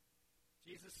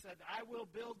Jesus said, I will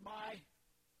build my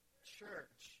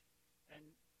church, and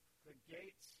the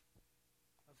gates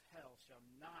of hell shall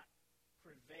not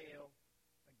prevail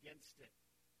against it.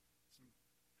 Some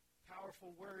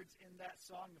powerful words in that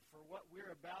song for what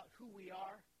we're about, who we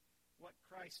are, what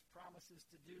Christ promises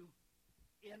to do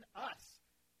in us.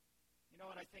 You know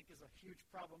what I think is a huge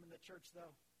problem in the church,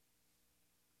 though?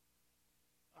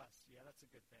 Us. Yeah, that's a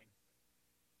good thing.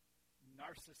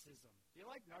 Narcissism. Do you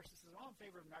like narcissism? All in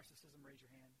favor of narcissism, raise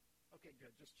your hand. Okay,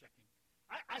 good. Just checking.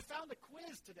 I found a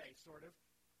quiz today, sort of.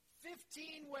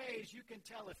 15 ways you can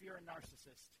tell if you're a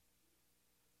narcissist.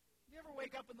 You ever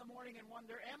wake up in the morning and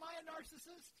wonder, am I a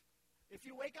narcissist? If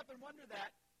you wake up and wonder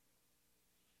that,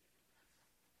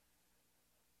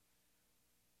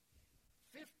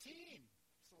 15.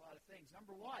 That's a lot of things.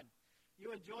 Number 1,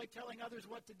 you enjoy telling others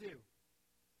what to do.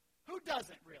 Who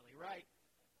doesn't really, right?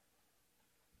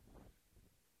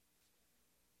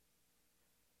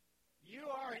 You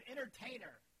are an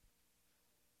entertainer.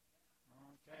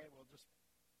 Okay, well,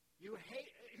 you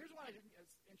hate, here's one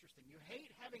that's interesting. You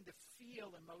hate having to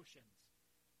feel emotions.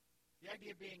 The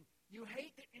idea being, you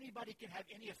hate that anybody can have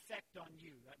any effect on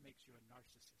you. That makes you a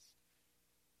narcissist.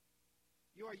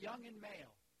 You are young and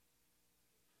male.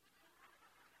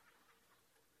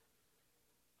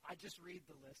 I just read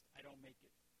the list. I don't make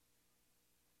it.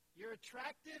 You're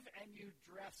attractive and you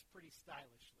dress pretty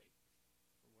stylishly.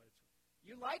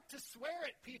 You like to swear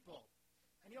at people.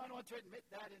 Anyone want to admit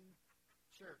that in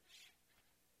church?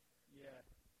 Yeah,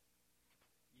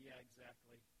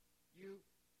 exactly. You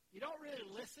don't really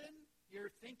listen.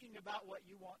 You're thinking about what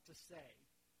you want to say.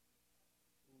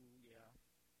 Ooh, yeah.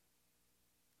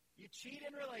 You cheat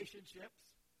in relationships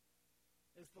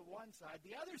is the one side.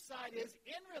 The other side is,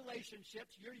 in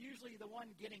relationships, you're usually the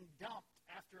one getting dumped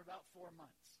after about 4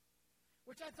 months,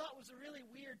 which I thought was a really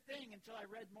weird thing until I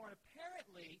read more. And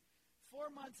apparently, 4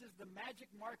 months is the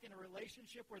magic mark in a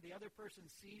relationship where the other person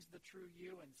sees the true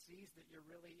you and sees that you're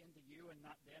really into you and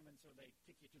not them, and so they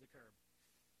kick you to the curb.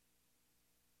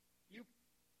 You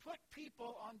put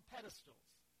people on pedestals,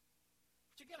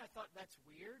 which again, I thought that's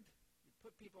weird. You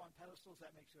put people on pedestals,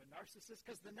 that makes you a narcissist,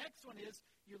 because the next one is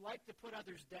you like to put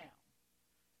others down.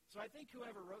 So I think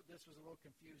whoever wrote this was a little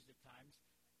confused at times.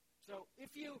 So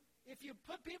if you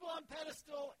put people on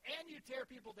pedestal and you tear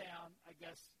people down, I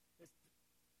guess it's...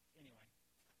 Anyway,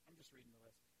 I'm just reading the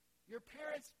list. Your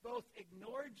parents both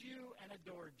ignored you and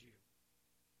adored you.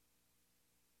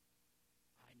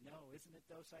 I know, isn't it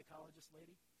though, psychologist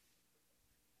lady?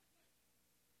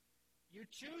 You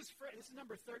choose friends. This is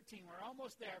number 13. We're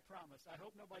almost there, I promise. I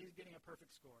hope nobody's getting a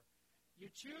perfect score.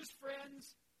 You choose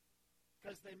friends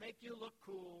because they make you look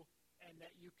cool and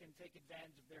that you can take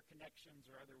advantage of their connections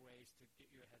or other ways to get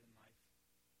you ahead in life.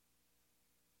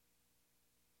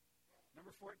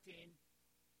 Number 14.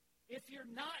 If you're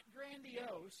not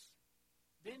grandiose,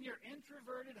 then you're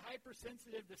introverted,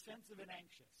 hypersensitive, defensive, and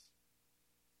anxious.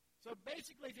 So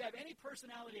basically, if you have any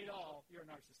personality at all, you're a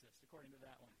narcissist, according to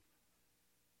that one.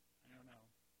 I don't know.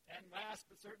 And last,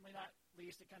 but certainly not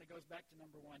least, it kind of goes back to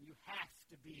number 1. You have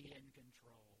to be in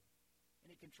control.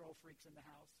 Any control freaks in the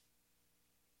house?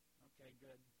 Okay,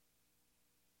 good.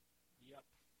 Yep,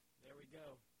 there we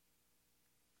go.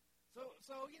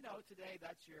 So today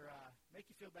that's your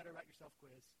make you feel better about yourself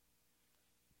quiz.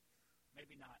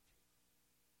 Maybe not.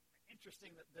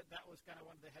 Interesting that was kind of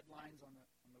one of the headlines on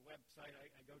the website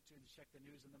I go to check the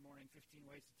news in the morning, 15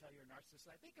 ways to tell you're a narcissist.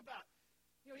 I think about,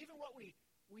 even what we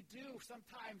do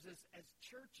sometimes as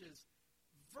churches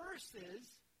versus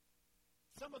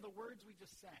some of the words we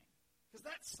just sang. Because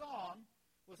that song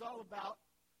was all about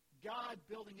God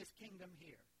building his kingdom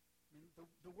here. I mean,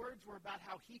 the words were about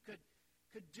how he could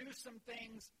do some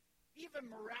things even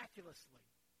miraculously.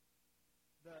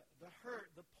 The hurt,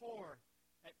 the poor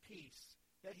at peace,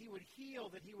 that he would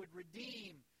heal, that he would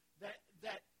redeem,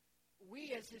 that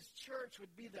we as his church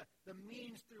would be the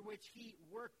means through which he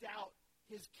worked out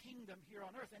his kingdom here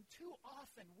on earth. And too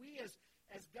often we as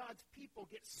God's people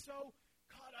get so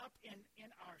caught up in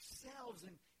ourselves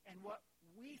and what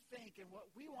we think and what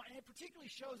we want. And it particularly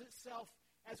shows itself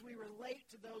as we relate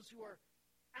to those who are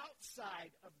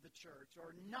outside of the church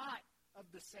or not of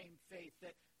the same faith,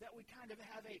 that we kind of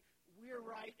have we're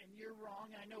right and you're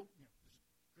wrong. And I know there's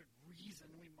good reason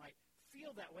we might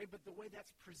feel that way, but the way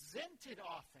that's presented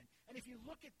often. And if you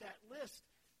look at that list,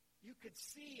 you could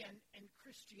see in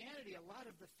Christianity a lot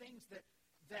of the things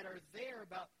that are there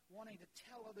about wanting to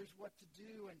tell others what to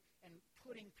do and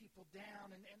putting people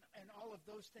down and all of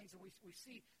those things. And we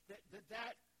see that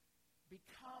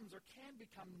becomes or can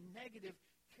become negative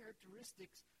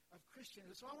characteristics of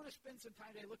Christianity. So I want to spend some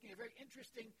time today looking at a very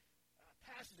interesting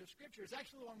passage of Scripture. It's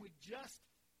actually the one we just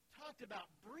talked about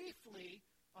briefly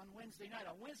on Wednesday night.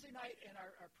 On Wednesday night in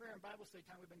our prayer and Bible study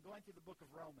time, we've been going through the book of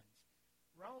Romans.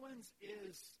 Romans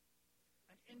is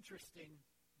an interesting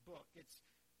book. It's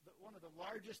one of the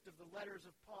largest of the letters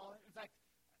of Paul. In fact,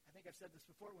 I think I've said this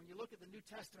before. When you look at the New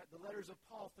Testament, the letters of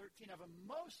Paul, 13 of them,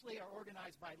 mostly are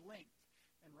organized by length,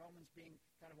 and Romans being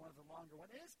kind of one of the longer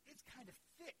ones. It's kind of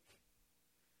thick.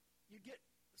 You get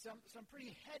some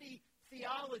pretty heady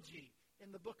theology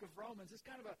in the book of Romans. It's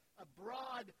kind of a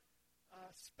broad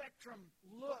spectrum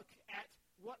look at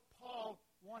what Paul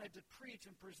wanted to preach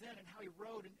and present and how he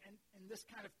wrote and this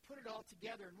kind of put it all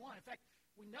together in one. In fact,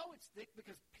 we know it's thick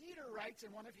because Peter writes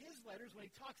in one of his letters when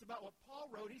he talks about what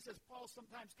Paul wrote, he says Paul's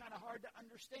sometimes kind of hard to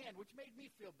understand, which made me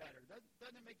feel better.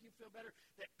 Doesn't it make you feel better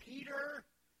that Peter,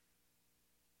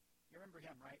 you remember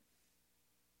him, right?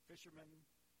 Fisherman,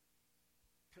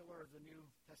 pillar of the New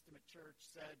Testament church,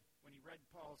 said when he read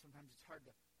Paul, sometimes it's hard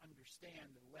to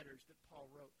understand the letters that Paul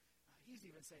wrote. He's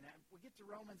even saying that. We get to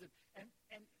Romans, and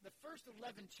the first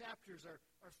 11 chapters are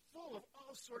full of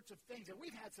all sorts of things. And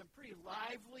we've had some pretty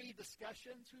lively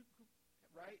discussions,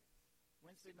 right?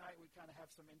 Wednesday night, we kind of have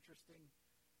some interesting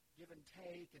give and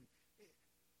take. And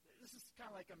this is kind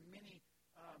of like a mini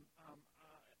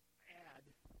ad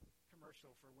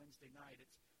commercial for Wednesday night.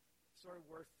 It's sort of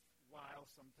worthwhile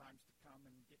sometimes to come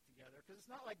and get together. Because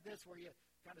it's not like this where you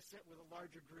kind of sit with a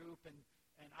larger group and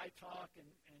I talk and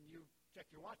you check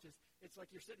your watches. It's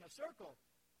like you're sitting in a circle,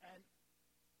 and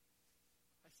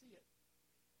I see it.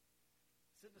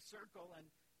 Sit in a circle, and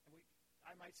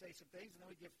I might say some things, and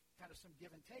then we give kind of some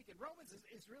give and take. And Romans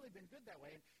has really been good that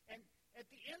way. And at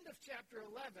the end of chapter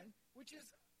 11, which is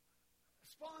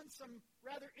spawned some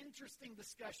rather interesting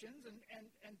discussions, and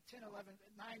 10, 11,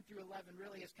 9 through 11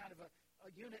 really is kind of a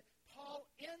unit. Paul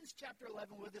ends chapter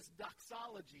 11 with this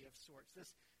doxology of sorts,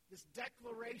 this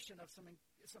declaration of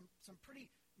some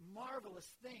pretty marvelous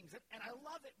things. And I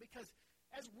love it because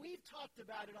as we've talked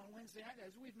about it on Wednesday night,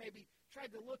 as we've maybe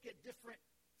tried to look at different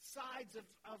sides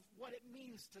of what it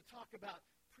means to talk about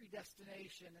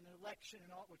predestination and election and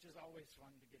all, which is always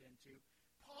fun to get into,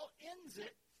 Paul ends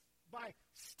it by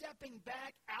stepping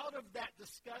back out of that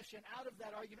discussion, out of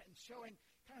that argument, and showing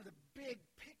kind of the big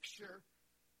picture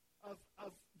of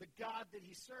the God that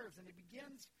he serves. And he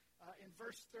begins in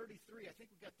verse 33. I think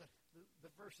we got the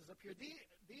verses up here.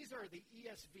 These are the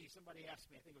ESV. Somebody asked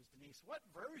me, I think it was Denise, what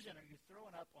version are you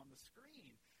throwing up on the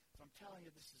screen? So I'm telling you,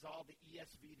 this is all the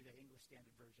ESV today, English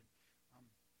Standard Version,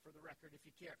 for the record, if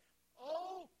you care.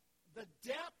 Oh, the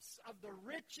depths of the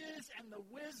riches and the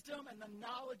wisdom and the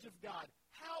knowledge of God.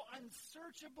 How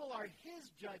unsearchable are his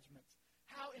judgments.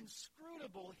 How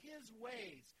inscrutable his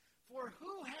ways. For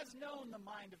who has known the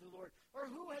mind of the Lord? Or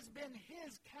who has been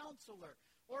his counselor?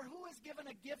 Or who has given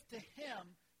a gift to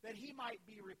him that he might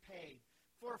be repaid?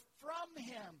 For from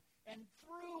him and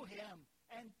through him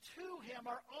and to him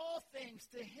are all things.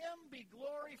 To him be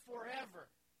glory forever.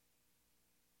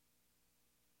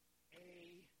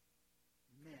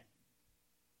 Amen.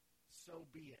 So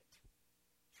be it.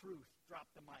 Truth. Drop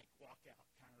the mic. Walk out.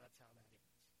 Kind of that's how that ends.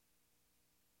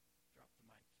 Drop the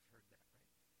mic. You've heard that, right?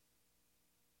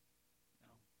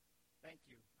 No. Thank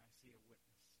you. I see a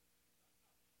witness.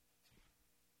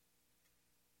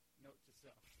 Note to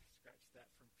self. Scratch that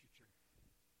from future.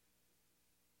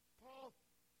 Paul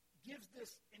gives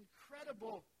this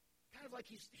incredible, kind of like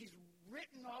he's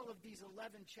written all of these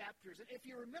 11 chapters. And if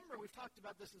you remember, we've talked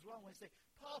about this as well on Wednesday,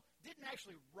 Paul didn't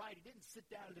actually write. He didn't sit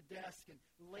down at a desk and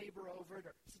labor over it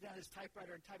or sit down at his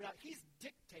typewriter and type it out. He's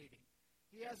dictating.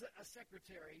 He has a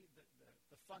secretary,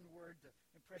 the fun word to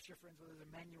impress your friends with is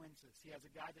amanuensis. He has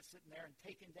a guy that's sitting there and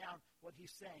taking down what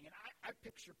he's saying. And I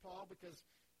picture Paul because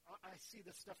I see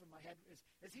this stuff in my head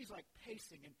as he's like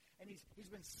pacing, and he's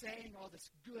been saying all this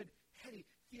good, heady,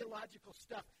 theological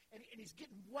stuff, and he's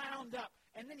getting wound up,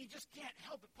 and then he just can't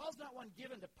help it. Paul's not one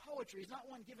given to poetry. He's not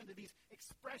one given to these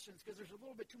expressions because there's a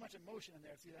little bit too much emotion in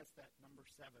there. See, that's that number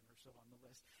 7 or so on the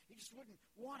list. He just wouldn't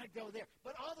want to go there.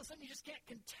 But all of a sudden, he just can't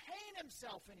contain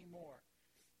himself anymore.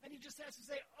 And he just has to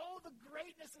say, oh, the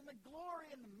greatness and the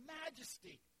glory and the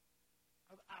majesty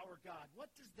of our God.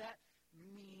 What does that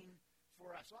mean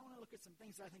for us? So I want to look at some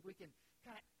things that I think we can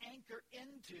kind of anchor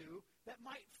into that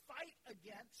might fight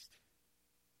against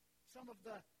some of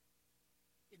the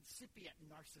incipient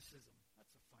narcissism.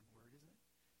 That's a fun word, isn't it?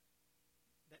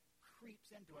 That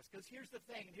creeps into us. Because here's the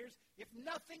thing, and here's, if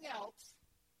nothing else,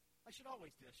 I should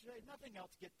always do this. If nothing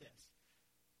else, get this.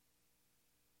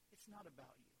 It's not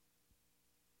about you.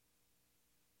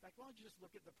 In fact, why don't you just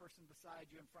look at the person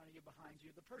beside you, in front of you, behind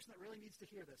you, the person that really needs to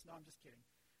hear this. No, I'm just kidding.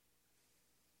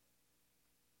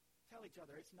 Tell each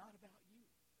other, it's not about you.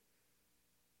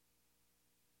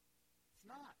 It's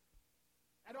not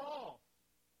at all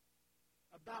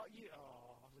about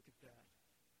that.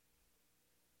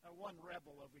 One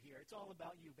rebel over here. It's all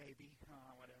about you, baby.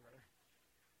 Whatever.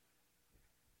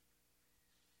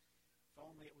 If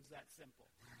only it was that simple.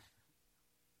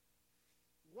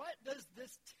 What does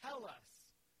this tell us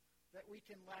that we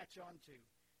can latch onto?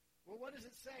 Well, what does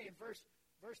it say in verse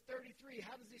 33?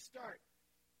 How does he start?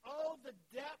 Oh, the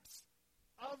depths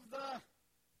of the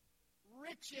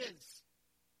riches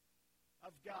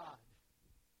of God.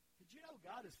 Did you know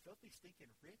God is filthy,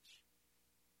 stinking rich?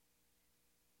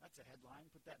 That's a headline.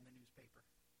 Put that in the newspaper.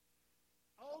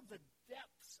 Oh, the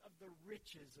depths of the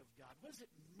riches of God. What does it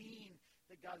mean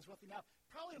that God is wealthy? Now,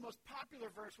 probably the most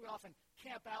popular verse we often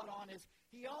camp out on is,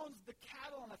 He owns the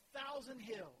cattle on 1,000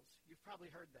 hills. You've probably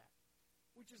heard that,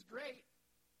 which is great,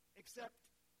 except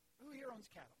who here owns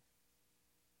cattle?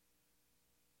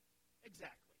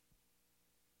 Exactly.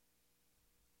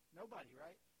 Nobody,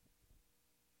 right?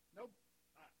 No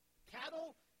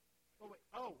cattle. Oh, wait.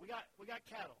 Oh, we got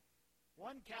cattle.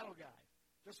 One cattle guy.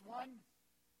 Just one.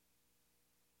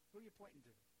 Who are you pointing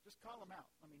to? Just call him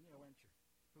out. I mean, aren't you?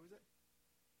 Who is it?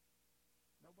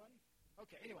 Nobody?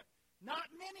 Okay, anyway. Not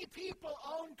many people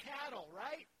own cattle,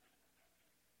 right?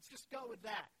 Let's just go with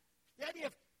that. The idea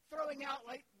of throwing out,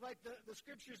 like the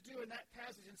scriptures do in that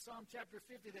passage in Psalm chapter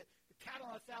 50, that the cattle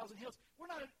on 1,000 hills,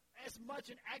 we're not as much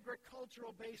an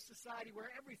agricultural-based society where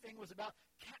everything was about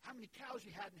how many cows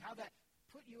you had and how that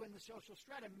put you in the social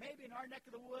strata. Maybe in our neck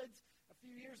of the woods a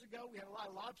few years ago, we had a lot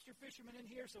of lobster fishermen in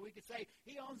here, so we could say,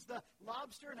 he owns the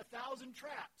lobster and 1,000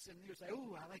 traps. And you would say,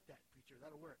 ooh, I like that, preacher.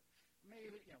 That'll work.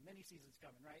 Maybe, many seasons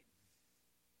coming, right?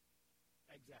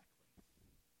 Exactly.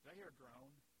 Did I hear a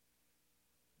groan?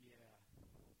 Yeah,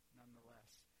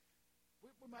 nonetheless.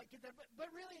 We might get that, but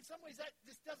really in some ways that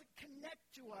just doesn't connect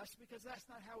to us because that's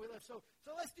not how we live. So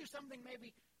let's do something,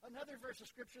 maybe another verse of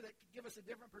Scripture that could give us a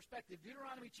different perspective.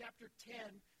 Deuteronomy chapter 10,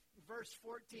 verse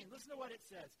 14. Listen to what it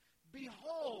says.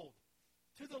 Behold,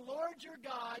 to the Lord your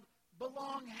God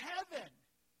belong heaven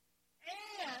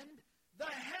and the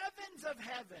heavens of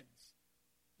heavens,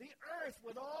 the earth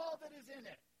with all that is in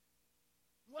it.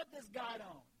 What does God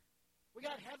own? We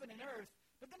got heaven and earth,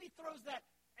 but then he throws that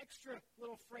extra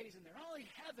little phrase in there. Not only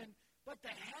heaven, but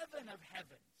the heaven of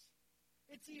heavens.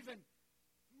 It's even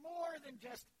more than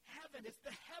just heaven. It's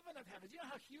the heaven of heavens. You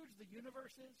know how huge the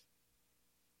universe is?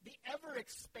 The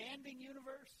ever-expanding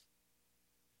universe?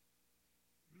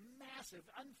 Massive,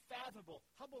 unfathomable.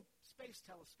 Hubble Space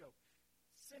Telescope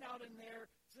sent out in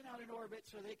orbit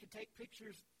so they could take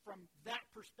pictures from that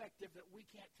perspective that we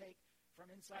can't take from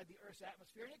inside the Earth's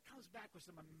atmosphere, and it comes back with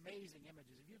some amazing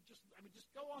images. If you just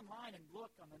go online and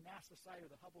look on the NASA site or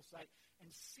the Hubble site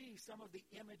and see some of the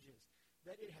images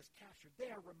that it has captured. They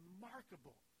are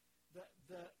remarkable.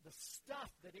 The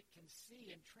stuff that it can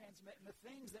see and transmit, and the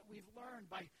things that we've learned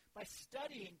by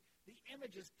studying the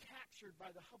images captured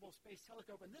by the Hubble Space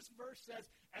Telescope. And this verse says,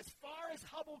 as far as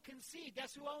Hubble can see,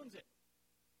 guess who owns it?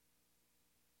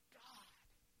 God.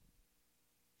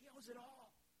 He owns it all.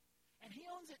 And he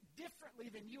owns it differently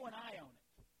than you and I own it.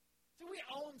 So we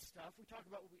own stuff. We talk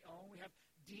about what we own. We have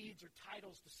deeds or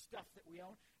titles to stuff that we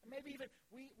own. And maybe even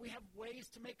we have ways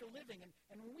to make a living.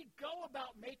 And when we go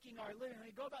about making our living,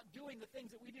 when we go about doing the things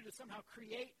that we do to somehow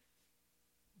create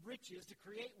riches, to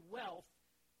create wealth,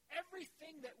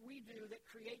 everything that we do that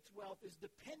creates wealth is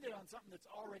dependent on something that's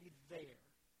already there.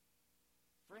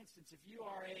 For instance, if you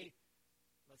are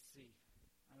let's see,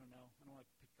 I don't want to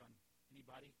pick on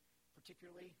anybody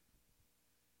particularly.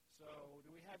 So, do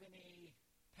we have any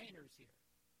painters here?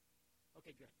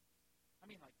 Okay, good. I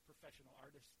mean, like professional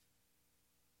artists.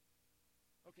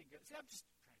 Okay, good. See, I'm just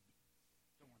trying to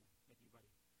don't want to make anybody.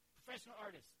 Professional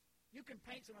artists. You can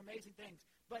paint some amazing things,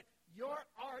 but your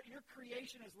art, your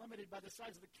creation is limited by the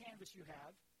size of the canvas you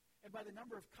have, and by the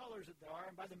number of colors that there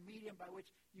are, and by the medium by which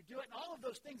you do it, and all of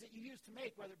those things that you use to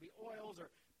make, whether it be oils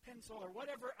or pencil or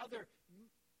whatever other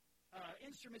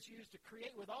instruments you use to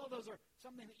create with, all of those are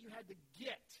something that you had to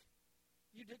get.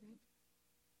 You didn't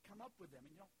come up with them,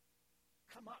 and you don't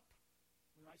come up,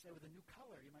 we might say, with a new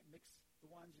color. You might mix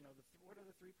the ones, what are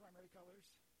the three primary colors?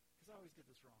 Because I always get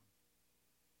this wrong.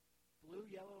 Blue,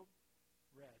 yellow,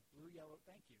 red. Blue, yellow,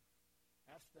 thank you.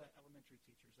 Ask the elementary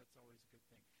teachers. That's always a good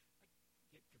thing.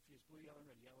 I get confused. Blue, yellow,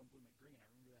 and red. Yellow and blue make green. I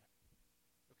remember that.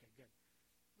 Okay, good.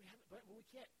 But we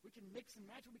can't. We can mix and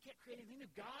match, but we can't create anything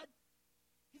new. God,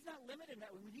 he's not limited in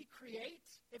that way. When he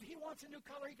creates, if he wants a new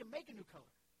color, he can make a new color.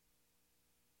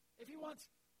 If he wants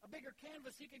a bigger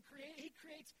canvas, he can create. He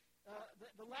creates.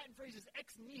 The Latin phrase is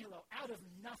ex nihilo, out of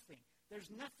nothing. There's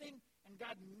nothing, and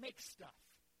God makes stuff.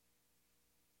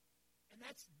 And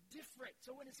that's different.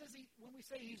 So when we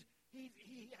say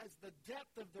he has the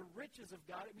depth of the riches of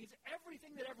God, it means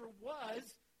everything that ever was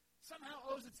somehow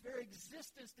owes its very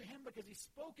existence to him because he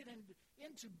spoke it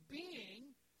into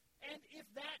being. And if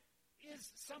that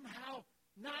is somehow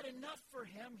not enough for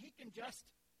him, he can just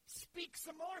speak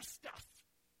some more stuff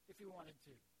if he wanted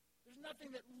to. There's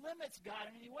nothing that limits God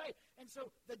in any way. And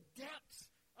so the depths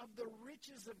of the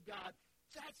riches of God,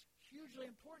 that's hugely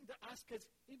important to us because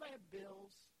anybody have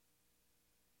bills?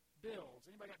 Bills.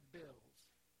 Anybody got bills?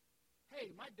 Hey,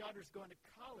 my daughter's going to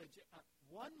college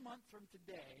 1 month from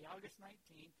today, August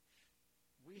 19th.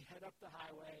 We head up the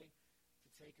highway to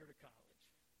take her to college.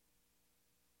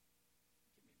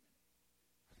 Give me a minute.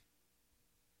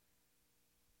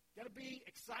 Got to be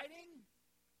exciting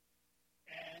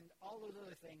and all those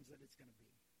other things that it's going to be.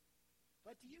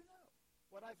 But do you know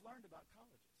what I've learned about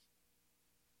colleges?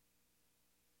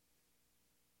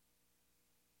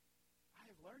 I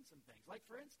have learned some things. Like,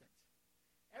 for instance,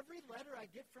 every letter I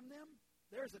get from them,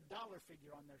 there's a dollar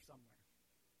figure on there somewhere.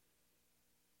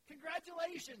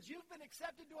 Congratulations, you've been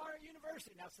accepted to our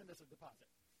university. Now send us a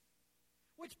deposit.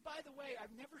 Which, by the way,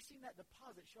 I've never seen that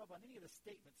deposit show up on any of the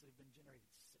statements that have been generated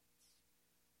since.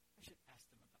 I should ask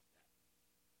them about that.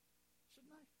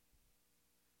 Shouldn't I?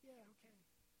 Yeah, okay.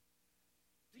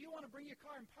 Do you want to bring your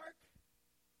car and park?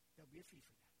 There'll be a fee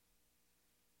for that.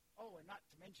 Oh, and not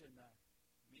to mention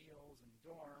meals and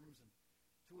dorms and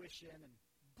tuition and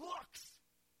books.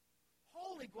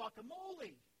 Holy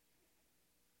guacamole.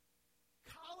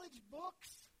 College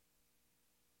books.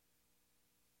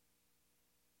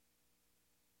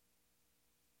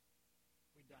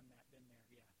 We've done that, been there,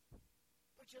 yeah.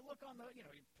 But you look on you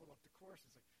pull up the course,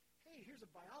 it's like, hey, here's a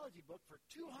biology book for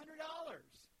 $200.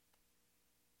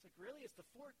 It's like, really? It's the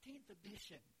 14th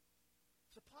edition.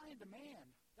 Supply and demand.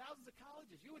 Thousands of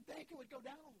colleges. You would think it would go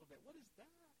down a little bit. What is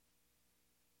that?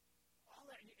 All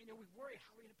that, we worry,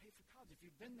 how are we going to pay for college? If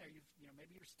you've been there,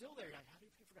 maybe you're still there. Like, how do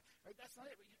you pay for college? Right? That's not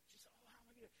it. But just, how am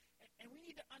I going to? And we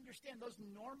need to understand those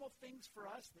normal things for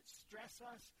us that stress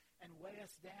us and weigh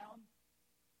us down.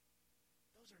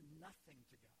 Those are nothing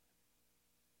to God.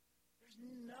 There's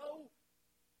no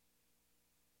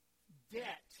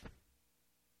debt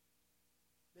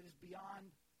that is beyond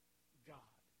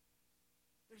God.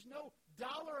 There's no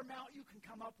dollar amount you can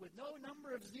come up with, no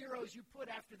number of zeros you put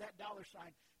after that dollar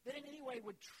sign that in any way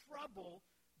would trouble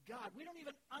God. We don't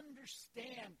even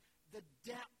understand the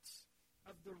depths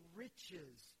of the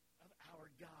riches of our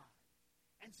God.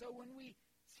 And so when we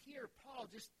hear Paul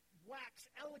just wax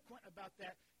eloquent about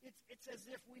that, it's as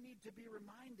if we need to be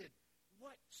reminded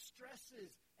what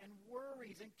stresses and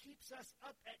worries and keeps us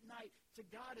up at night to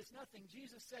God is nothing.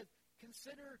 Jesus said,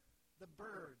 consider the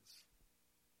birds.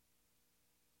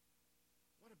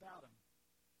 What about them?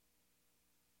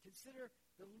 Consider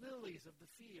the lilies of the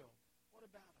field. What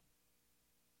about them?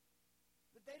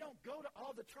 That they don't go to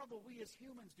all the trouble we as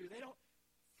humans do. They don't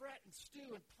fret and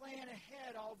stew and plan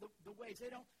ahead all the ways.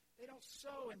 They don't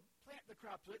sow and plant the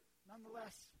crops, but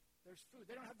nonetheless, there's food.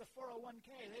 They don't have the 401k.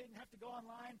 They didn't have to go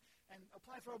online and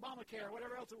apply for Obamacare or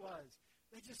whatever else it was.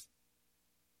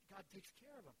 God takes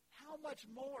care of them. How much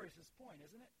more is his point,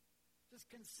 isn't it? Just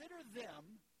consider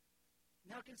them.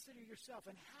 Now consider yourself.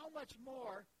 And how much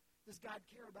more does God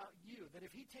care about you? That if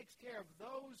he takes care of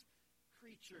those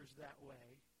creatures that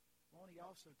way, won't he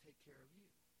also take care of you?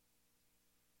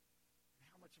 And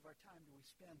how much of our time do we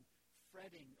spend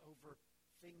fretting over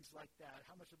things like that?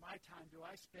 How much of my time do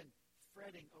I spend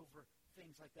fretting over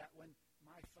things like that when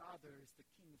my Father is the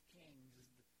King of Kings, is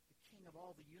the King of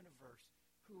all the universe,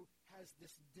 who has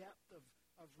this depth of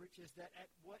riches that at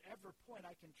whatever point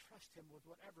I can trust him with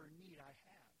whatever need I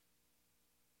have?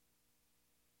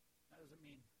 That doesn't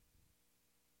mean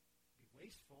be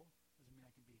wasteful. Doesn't mean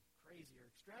I can be crazy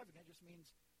or extravagant. It just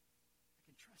means I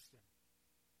can trust him.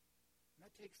 And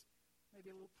that takes maybe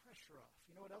a little pressure off.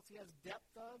 You know what else he has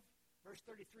depth of? Verse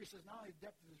 33 says not only the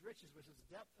depth of his riches, but the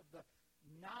depth of the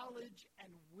knowledge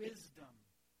and wisdom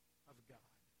of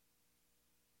God.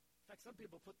 In fact, some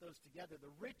people put those together. The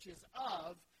riches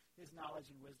of his knowledge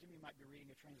and wisdom. You might be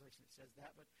reading a translation that says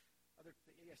that, but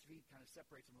the ESV kind of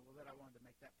separates them a little bit. I wanted to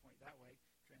make that point that way.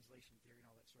 Translation theory and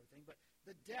all that sort of thing. But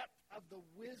the depth of the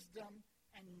wisdom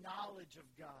and knowledge of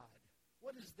God.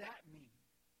 What does that mean?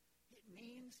 It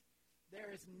means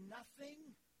there is nothing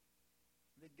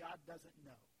that God doesn't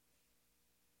know.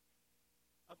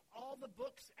 Of all the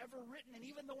books ever written, and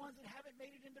even the ones that haven't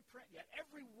made it into print yet,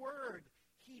 every word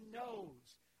he knows.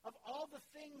 Of all the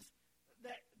things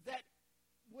that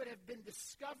would have been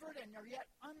discovered and are yet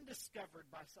undiscovered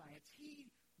by science,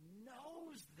 he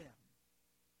knows them.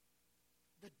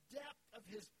 The depth of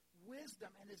his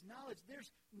wisdom and his knowledge,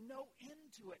 there's no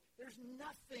end to it. There's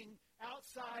nothing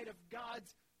outside of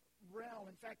God's realm.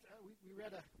 In fact, we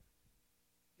read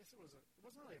guess it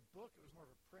wasn't really a book. It was more of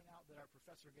a printout that our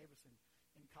professor gave us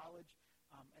in college.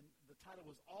 And the title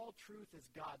was All Truth is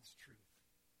God's Truth.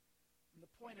 And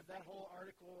the point of that whole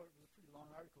article, it was a pretty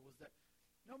long article, was that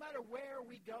no matter where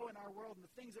we go in our world and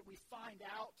the things that we find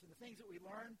out and the things that we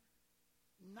learn,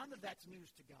 none of that's news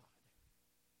to God.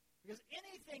 Because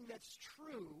anything that's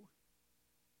true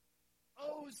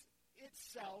owes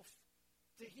itself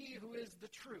to He who is the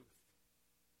truth.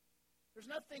 There's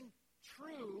nothing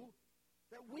true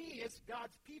that we as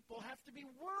God's people have to be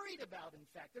worried about, in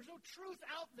fact. There's no truth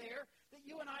out there that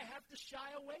you and I have to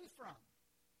shy away from.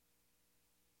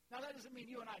 Now, that doesn't mean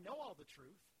you and I know all the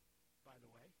truth, by the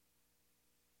way.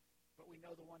 But we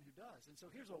know the one who does. And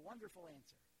so here's a wonderful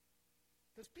answer.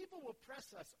 Because people will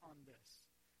press us on this.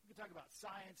 We can talk about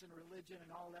science and religion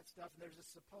and all that stuff, and there's a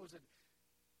supposed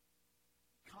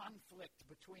conflict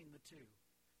between the two.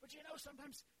 But you know,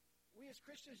 sometimes we as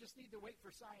Christians just need to wait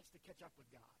for science to catch up with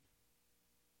God.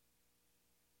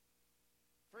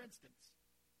 For instance,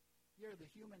 you hear the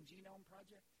Human Genome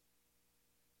Project?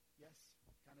 Yes,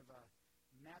 kind of a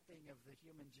mapping of the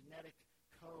human genetic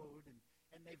code,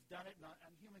 and they've done it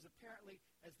on humans. Apparently,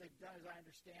 as they've done, as I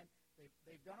understand,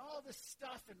 they've done all this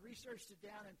stuff and researched it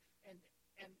down,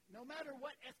 and no matter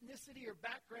what ethnicity or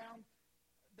background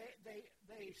they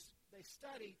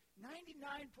study,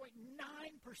 99.9%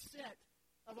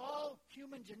 of all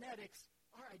human genetics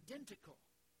are identical.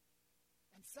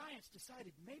 And science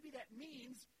decided maybe that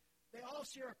means they all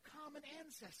share a common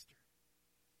ancestor.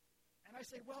 And I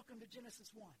say, welcome to Genesis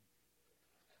 1.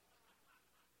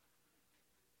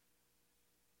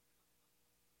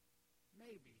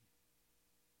 Maybe.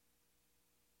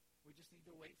 We just need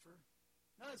to wait for...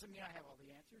 That doesn't mean I have all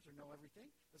the answers or know everything.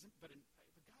 But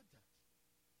God does.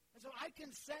 And so I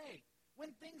can say,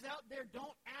 when things out there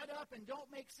don't add up and don't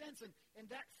make sense, and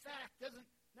that fact doesn't...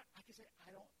 I can say,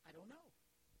 I don't know.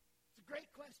 It's a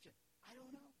great question. I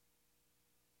don't know.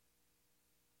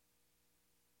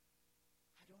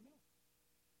 I don't know.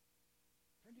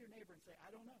 Turn to your neighbor and say,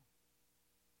 I don't know.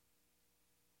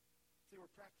 Say,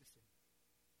 we're practicing.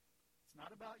 It's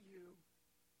not about you,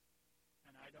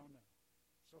 and I don't know.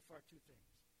 So far, two things.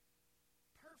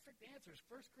 Perfect answers.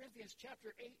 1 Corinthians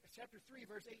chapter 3,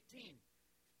 verse 18.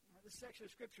 This section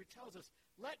of Scripture tells us,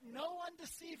 let no one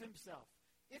deceive himself.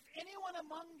 If anyone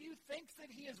among you thinks that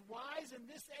he is wise in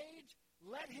this age,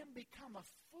 let him become a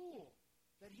fool,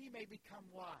 that he may become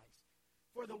wise.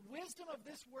 For the wisdom of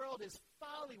this world is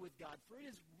folly with God. For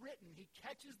it is written, He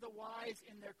catches the wise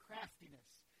in their craftiness.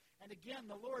 And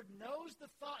again, the Lord knows the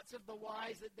thoughts of the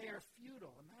wise, that they are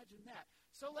futile. Imagine that.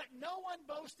 So let no one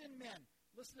boast in men.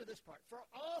 Listen to this part. For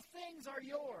all things are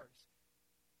yours.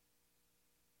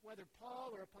 Whether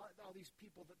Paul or all these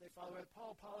people that they follow, whether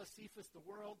Paul, Apollos, Cephas, the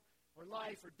world, or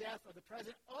life, or death, or the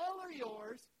present, all are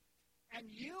yours, and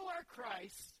you are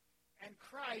Christ, and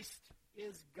Christ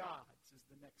is God's, is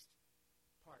the next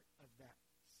part of that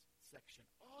section.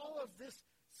 All of this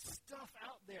stuff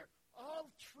out there, all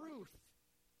truth,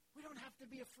 we don't have to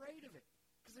be afraid of it,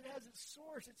 because it has its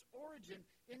source, its origin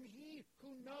in He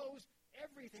who knows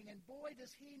everything, and boy,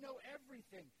 does He know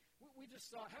everything. We just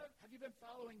saw, have you been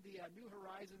following the New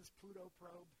Horizons Pluto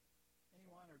probe?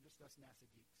 Anyone, or just us NASA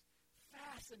geeks?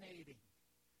 Fascinating.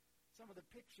 Some of the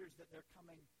pictures that they're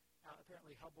coming out,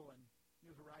 apparently Hubble and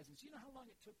New Horizons. You know how long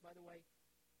it took, by the way,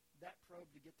 that probe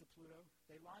to get to Pluto?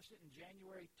 They launched it in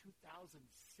January 2006.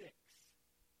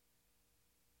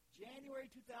 January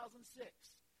 2006.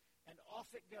 And off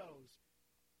it goes.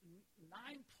 9+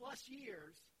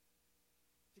 years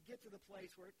to get to the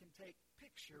place where it can take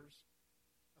pictures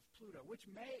of Pluto, which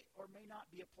may or may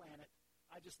not be a planet.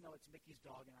 I just know it's Mickey's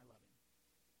dog and I love him.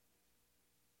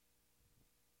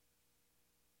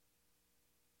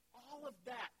 All of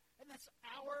that. And that's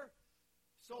our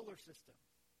solar system.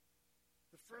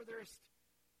 The furthest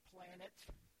planet,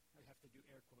 I have to do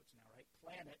air quotes now, right?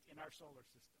 Planet in our solar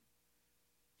system.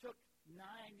 Took 9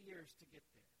 years to get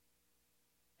there.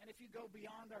 And if you go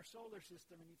beyond our solar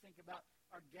system and you think about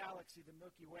our galaxy, the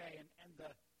Milky Way, and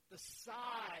the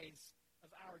size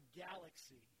of our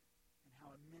galaxy and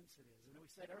how immense it is. And we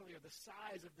said earlier, the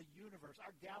size of the universe,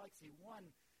 our galaxy, one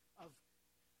of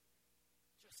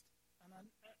just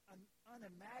an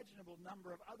unimaginable number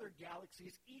of other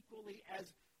galaxies equally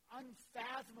as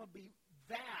unfathomably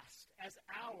vast as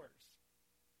ours,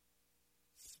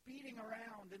 speeding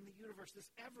around in the universe,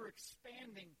 this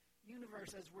ever-expanding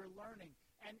universe as we're learning.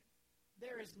 And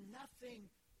there is nothing,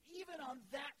 even on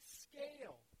that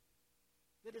scale,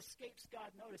 that escapes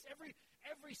God notice. Every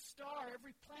star,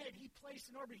 every planet He placed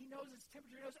in orbit, He knows its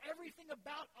temperature, He knows everything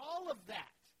about all of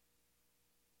that.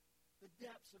 the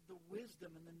depths of the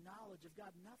wisdom and the knowledge of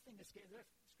God. Nothing escapes.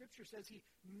 Scripture says he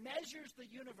measures the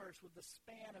universe with the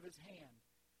span of his hand.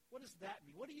 What does that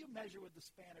mean? What do you measure with the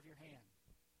span of your hand?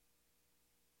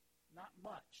 Not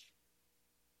much.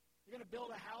 You're going to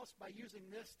build a house by using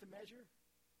this to measure?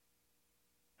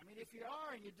 I mean, if you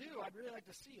are and you do, I'd really like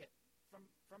to see it from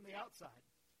the outside.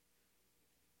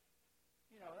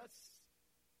 You know, that's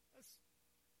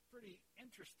pretty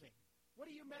interesting.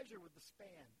 What do you measure with the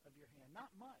span of your hand?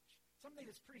 Not much. Something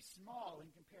that's pretty small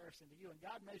in comparison to you. And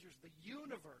God measures the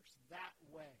universe that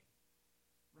way.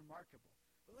 Remarkable.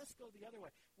 But let's go the other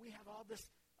way. We have all this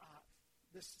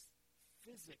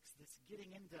physics that's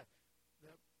getting into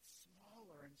the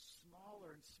smaller and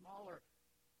smaller and smaller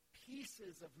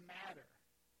pieces of matter.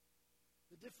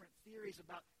 The different theories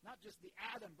about not just the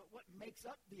atom, but what makes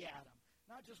up the atom.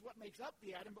 Not just what makes up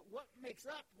the atom, but what makes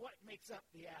up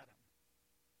the atom.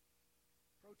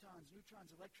 Protons,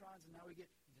 neutrons, electrons, and now we get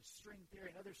into string theory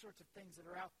and other sorts of things that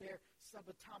are out there,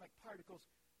 subatomic particles.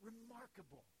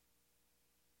 Remarkable.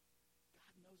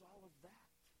 God knows all of that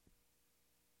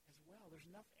as well. There's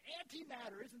nothing.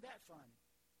 Antimatter, isn't that fun?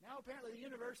 Now apparently the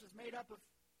universe is made up of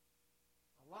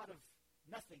a lot of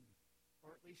nothing,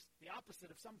 or at least the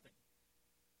opposite of something.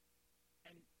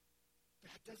 And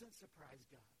that doesn't surprise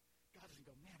God. God doesn't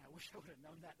go, man, I wish I would have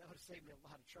known that. That would have saved me a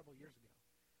lot of trouble years ago.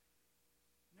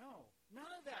 No,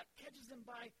 none of that catches him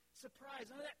by surprise.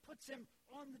 None of that puts him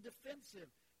on the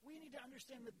defensive. We need to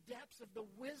understand the depths of the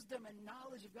wisdom and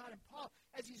knowledge of God. And Paul,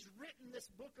 as he's written this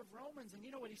book of Romans, and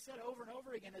you know what he said over and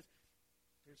over again is,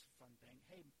 here's a fun thing.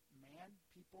 Hey, man,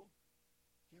 people,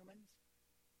 humans,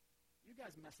 you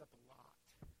guys mess up a lot.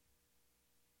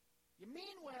 You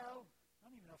mean well. I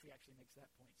don't even know if he actually makes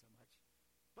that point so much.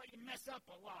 But you mess up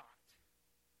a lot.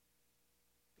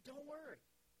 But don't worry.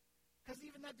 Because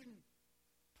even that didn't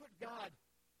put God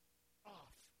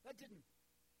off. That didn't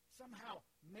somehow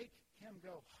make him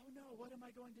go, oh no, what am I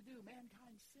going to do?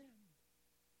 Mankind sinned.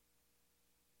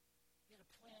 He had a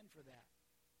plan for that.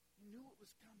 He knew it was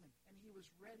coming, and he was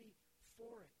ready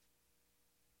for it.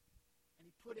 And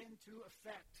he put into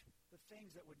effect the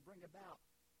things that would bring about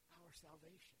our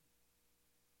salvation.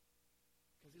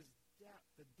 Because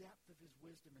the depth of his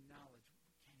wisdom and knowledge,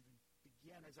 we can't even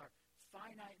begin as our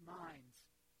finite minds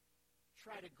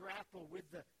try to grapple with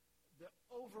the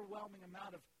overwhelming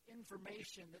amount of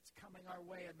information that's coming our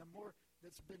way and the more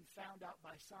that's been found out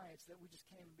by science that we just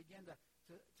can't even begin to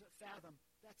fathom.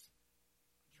 That's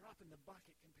a drop in the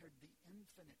bucket compared to the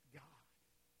infinite God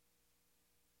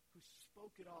who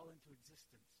spoke it all into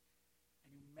existence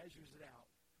and who measures it out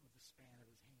with the span of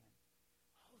his hand.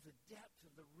 Oh, the depth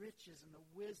of the riches and the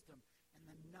wisdom and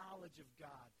the knowledge of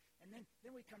God. And then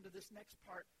we come to this next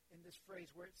part in this phrase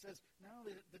where it says, not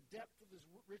only the depth of his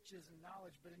riches and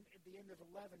knowledge, but at the end of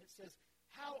 11 it says,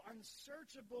 how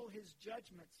unsearchable his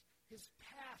judgments, his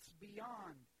paths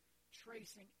beyond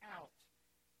tracing out.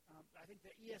 I think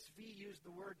the ESV used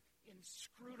the word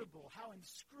inscrutable. How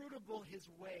inscrutable his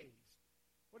ways.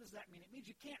 What does that mean? It means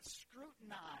you can't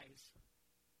scrutinize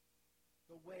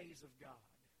the ways of God.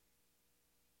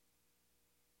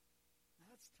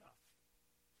 Now, that's tough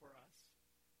for us.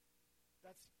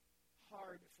 That's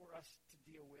hard for us to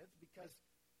deal with because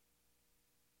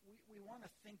we want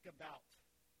to think about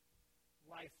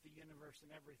life, the universe, and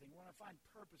everything. We want to find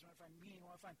purpose. We want to find meaning. We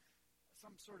want to find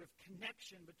some sort of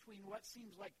connection between what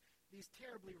seems like these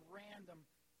terribly random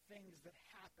things that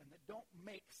happen that don't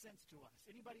make sense to us.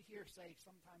 Anybody here say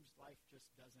sometimes life just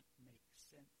doesn't make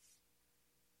sense?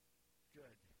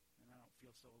 Good. And I don't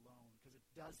feel so alone because it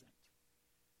doesn't.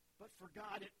 But for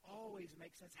God, it always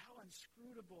makes sense. How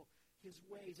inscrutable his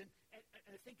ways. And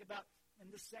I think about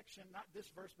in this section, not this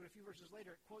verse, but a few verses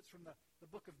later, it quotes from the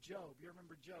book of Job. You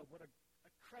remember Job. What a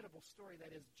credible story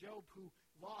that is. Job who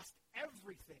lost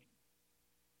everything.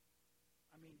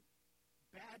 I mean,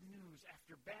 bad news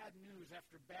after bad news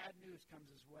after bad news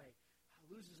comes his way.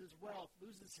 Loses his wealth,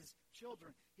 loses his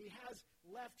children. He has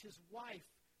left his wife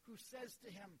who says to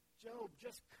him, Job,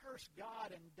 just curse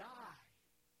God and die.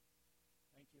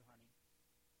 Thank you, honey.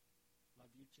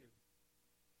 Love you too.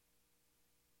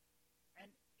 And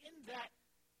in that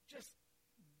just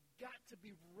got to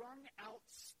be wrung out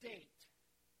state,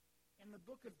 in the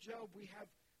book of Job we have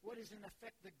what is in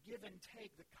effect the give and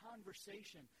take, the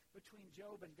conversation between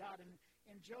Job and God. And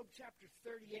in Job chapter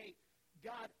 38,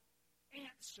 God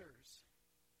answers.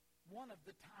 One of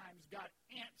the times God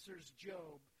answers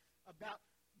Job about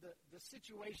the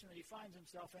situation that he finds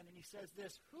himself in, and he says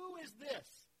this, who is this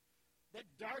that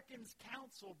darkens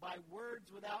counsel by words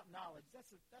without knowledge?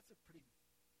 That's a pretty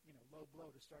low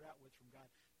blow to start out with from God.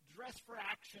 Dress for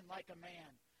action like a man.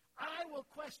 I will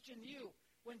question you,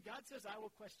 when God says, I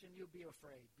will question you, be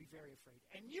afraid, be very afraid,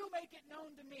 and you make it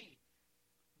known to me,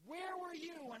 where were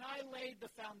you when I laid the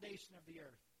foundation of the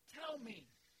earth? Tell me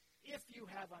if you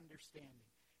have understanding.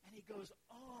 And he goes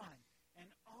on and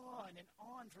on and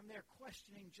on from there,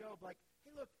 questioning Job like,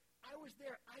 hey, look, I was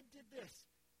there. I did this.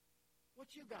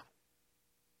 What you got?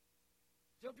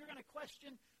 Job, you're going to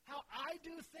question how I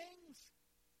do things?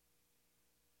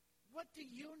 What do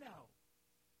you know?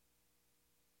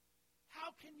 How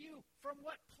can you, from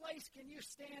what place can you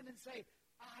stand and say,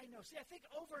 I know? See, I think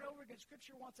over and over again,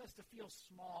 Scripture wants us to feel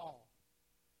small.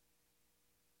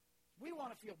 We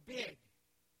want to feel big.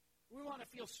 We want to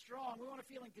feel strong. We want to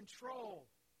feel in control.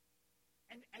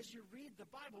 And as you read the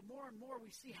Bible, more and more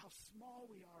we see how small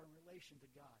we are in relation to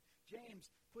God.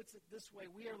 James puts it this way,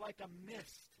 we are like a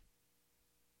mist,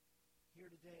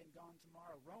 here today and gone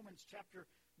tomorrow. Romans chapter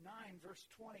 9, verse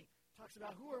 20, talks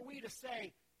about who are we to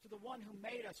say to the one who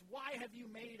made us, why have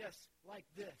you made us like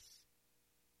this?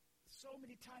 So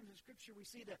many times in Scripture we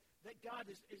see that God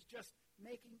is just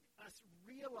making us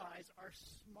realize our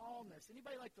smallness.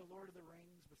 Anybody like the Lord of the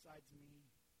Rings besides me?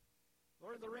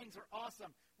 Lord of the Rings are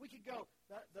awesome. We could go,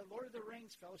 the Lord of the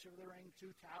Rings, Fellowship of the Ring, Two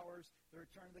Towers, The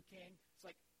Return of the King. It's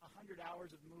like 100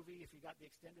 hours of movie. If you got the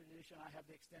extended edition, I have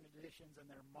the extended editions, and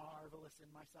they're marvelous in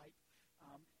my sight.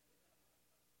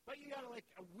 But you got like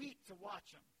a week to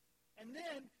watch them. And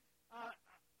then,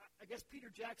 I guess Peter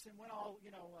Jackson went all,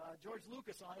 George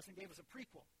Lucas on us and gave us a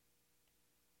prequel,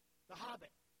 The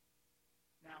Hobbit.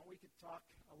 Now, we could talk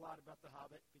a lot about The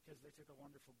Hobbit because they took a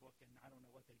wonderful book, and I don't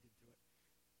know what they did to it.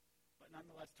 But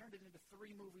nonetheless, turned it into 3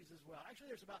 movies as well.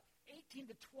 Actually, there's about 18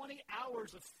 to 20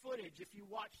 hours of footage if you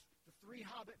watch the 3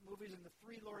 Hobbit movies and the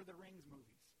 3 Lord of the Rings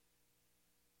movies,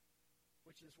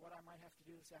 which is what I might have to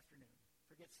do this afternoon.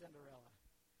 Forget Cinderella.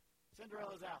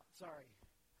 Cinderella's out. Sorry.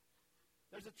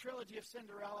 There's a trilogy of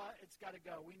Cinderella. It's got to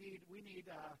go. We need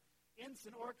Ints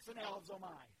and Orcs and Elves, oh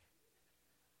my.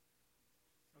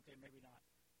 Okay, maybe not.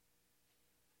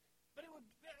 But it was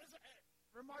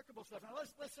remarkable stuff. Now,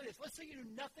 let's say this. Let's say you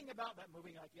knew nothing about that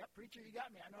movie. You're like, yep, preacher, you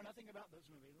got me. I know nothing about those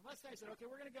movies. And let's say I said, okay,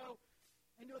 we're going to go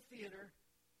into a theater,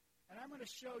 and I'm going to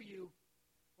show you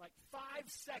like 5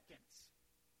 seconds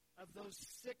of those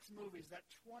 6 movies, that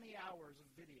 20 hours of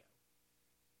video.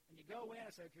 And you go in,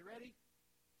 I say, okay, ready?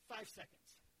 5 seconds.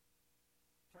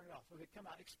 Turn it off. Okay, come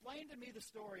out. Explain to me the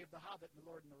story of The Hobbit and The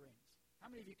Lord and the Rings.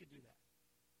 How many of you could do that?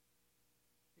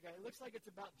 Okay, it looks like it's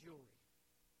about jewelry.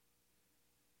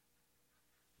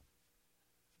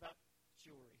 It's about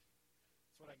jewelry.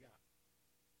 That's what I got.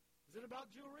 Is it about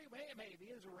jewelry?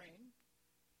 Maybe. There's a ring.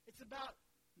 It's about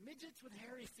midgets with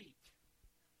hairy feet.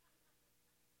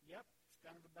 Yep, it's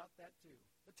kind of about that too.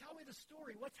 But tell me the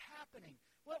story. What's happening?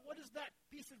 What does that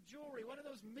piece of jewelry, what do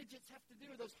those midgets have to do,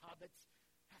 those hobbits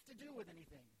have to do with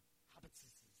anything?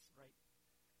 Hobbitses, right?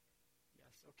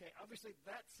 Yes, okay. Obviously,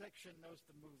 that section knows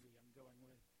the movie I'm going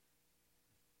with.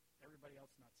 Everybody else,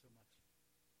 not so much.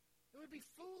 It would be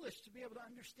foolish to be able to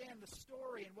understand the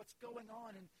story and what's going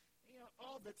on and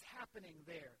all that's happening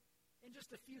there in just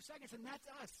a few seconds. And that's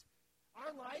us. Our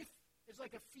life is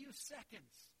like a few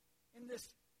seconds in this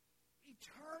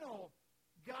eternal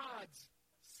God's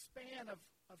span of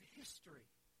history.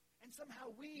 And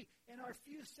somehow we, in our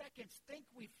few seconds, think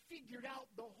we've figured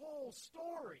out the whole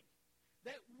story.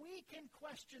 That we can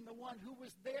question the one who was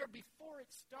there before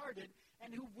it started and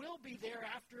who will be there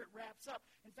after it wraps up.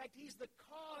 In fact, he's the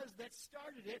cause that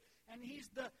started it, and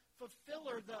he's the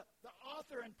fulfiller, the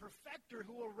author and perfecter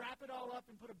who will wrap it all up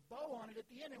and put a bow on it at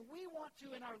the end. And we want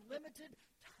to, in our limited,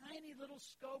 tiny little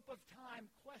scope of time,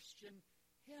 question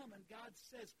him. And God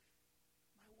says,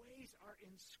 my ways are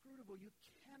inscrutable. You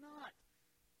cannot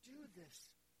do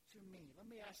this to me. Let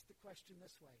me ask the question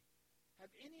this way. Have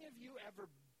any of you ever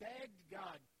begged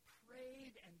God,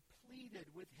 prayed and pleaded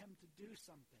with him to do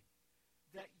something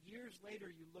that years later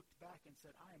you looked back and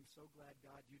said, I am so glad,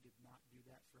 God, you did not do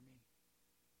that for me?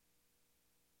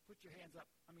 Put your hands up.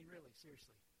 I mean, really,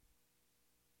 seriously.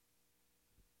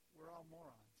 We're all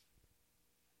morons.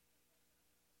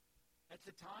 At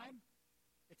the time,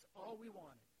 it's all we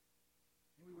wanted.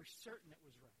 And we were certain it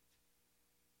was right.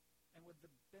 And with the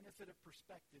benefit of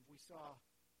perspective, we saw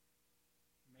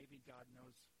maybe God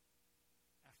knows,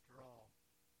 after all,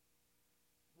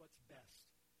 what's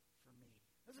best for me.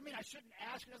 Doesn't mean I shouldn't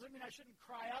ask. Doesn't mean I shouldn't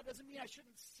cry out. Doesn't mean I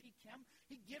shouldn't seek him.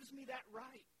 He gives me that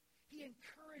right. He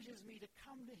encourages me to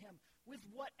come to him with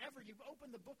whatever. You've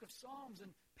opened the book of Psalms,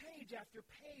 and page after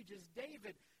page is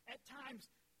David at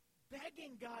times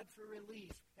begging God for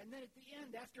relief. And then at the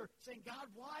end, after saying,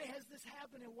 God, why has this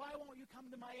happened, and why won't you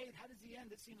come to my aid? How does he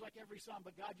end? It seems like every psalm,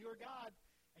 but God, you're God,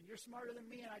 and you're smarter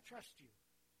than me, and I trust you.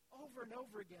 over and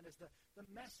over again is the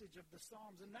message of the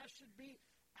Psalms. And that should be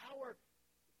our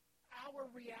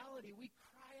reality. We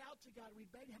cry out to God, we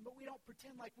beg him, but we don't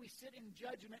pretend like we sit in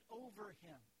judgment over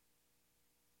him.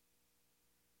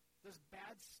 Does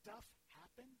bad stuff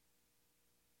happen?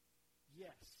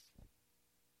 Yes.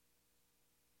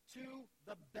 To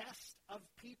the best of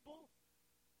people?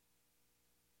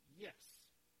 Yes.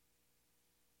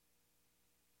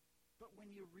 But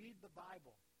when you read the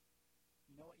Bible,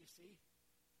 you know what you see?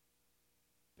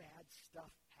 Bad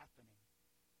stuff happening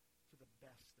to the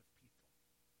best of people.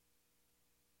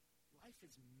 Life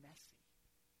is messy.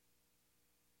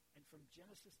 And from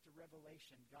Genesis to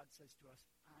Revelation, God says to us,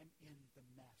 I'm in the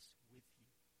mess with you.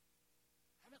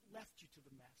 I haven't left you to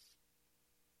the mess.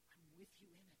 I'm with you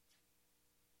in it.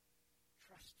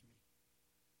 Trust me.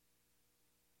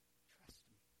 Trust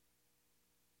me.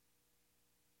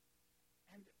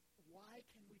 And why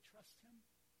can we trust him?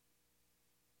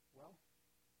 Well,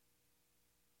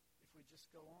 if we just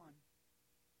go on,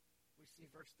 we see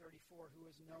verse 34, who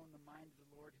has known the mind of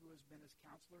the Lord, who has been his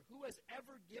counselor, who has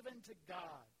ever given to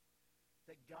God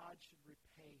that God should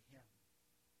repay him.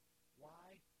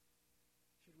 Why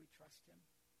should we trust him?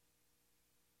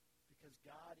 Because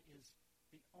God is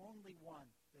the only one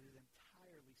that is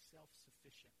entirely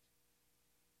self-sufficient.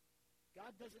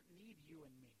 God doesn't need you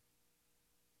and me.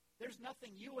 There's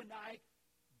nothing you and I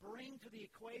bring to the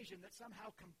equation that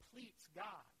somehow completes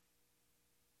God.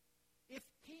 If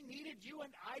he needed you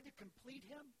and I to complete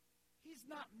him, he's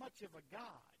not much of a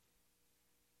God.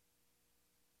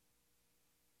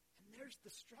 And there's the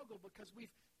struggle because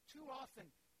we've too often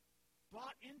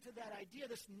bought into that idea,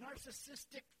 this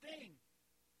narcissistic thing,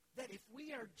 that if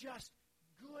we are just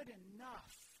good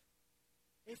enough,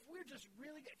 if we're just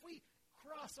really, if we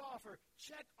cross off or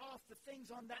check off the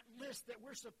things on that list that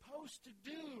we're supposed to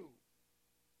do,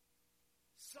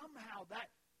 somehow that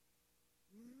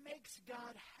makes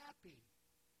God happy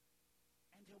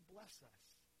and he'll bless us.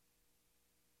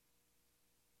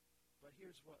 But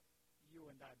here's what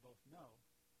you and I both know.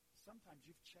 Sometimes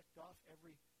you've checked off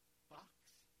every box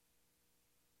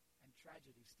and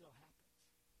tragedy still happens.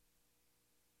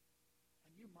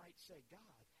 And you might say,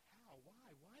 God, how?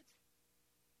 Why? What?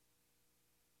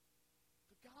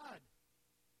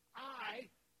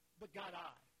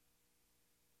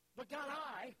 But God,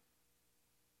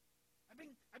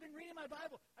 I've been reading my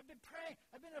Bible. I've been praying.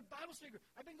 I've been a Bible speaker.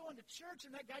 I've been going to church,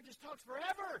 and that guy just talks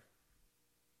forever.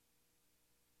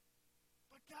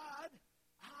 But God,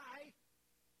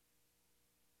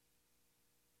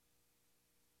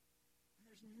 and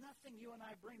there's nothing you and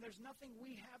I bring. There's nothing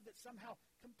we have that somehow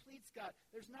completes God.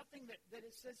 There's nothing that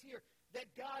it says here that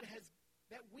God has,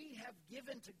 that we have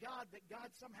given to God that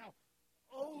God somehow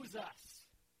owes us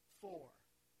for.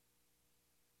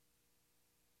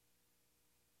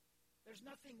 There's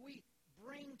nothing we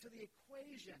bring to the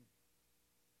equation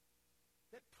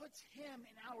that puts him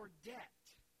in our debt.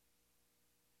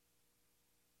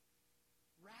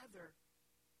 Rather,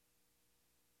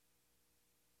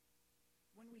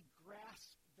 when we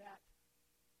grasp that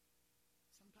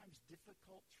sometimes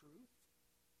difficult truth,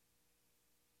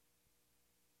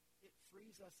 it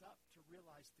frees us up to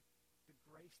realize the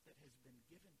grace that has been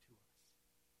given to us.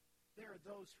 There are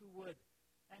those who would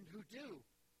and who do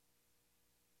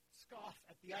scoff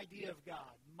at the idea of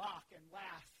God, mock and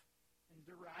laugh and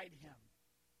deride him.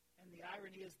 And the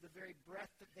irony is the very breath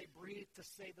that they breathe to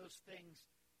say those things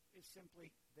is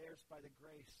simply theirs by the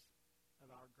grace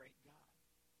of our great God.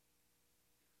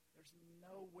 There's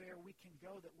nowhere we can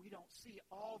go that we don't see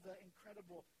all the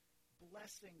incredible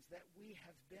blessings that we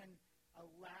have been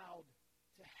allowed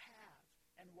to have.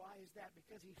 And why is that?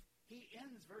 Because he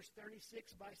ends verse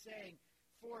 36 by saying,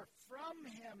 for from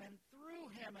him and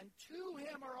through him and to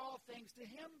him are all things. To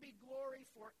him be glory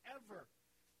forever.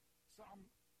 Psalm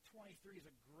 23 is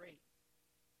a great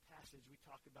passage we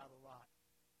talk about a lot.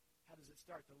 How does it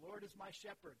start? The Lord is my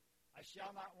shepherd. I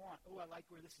shall not want. Oh, I like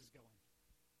where this is going.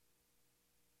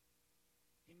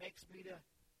 He makes me to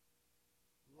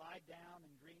lie down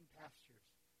in green pastures.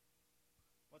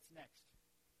 What's next?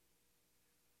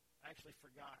 I actually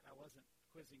forgot. I wasn't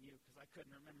quizzing you because I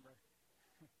couldn't remember.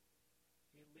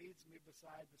 He leads me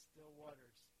beside the still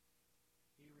waters.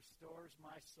 He restores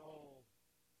my soul.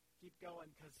 Keep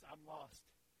going because I'm lost.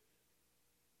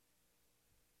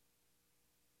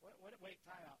 Wait,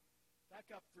 time out.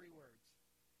 Back up 3 words.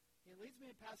 He leads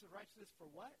me in paths of righteousness for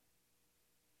what?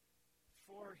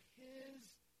 For his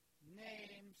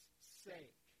name's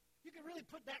sake. You can really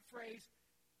put that phrase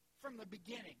from the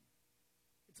beginning.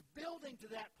 It's building to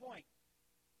that point.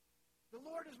 The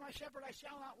Lord is my shepherd, I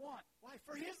shall not want. Why?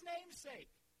 For his name's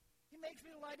sake. He makes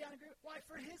me to lie down and agree. Why?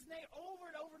 For his name, over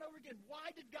and over and over again.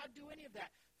 Why did God do any of that?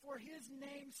 for his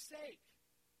name's sake.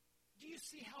 Do you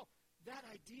see how that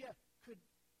idea could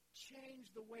change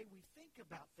the way we think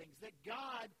about things? That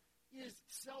God is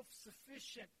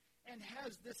self-sufficient and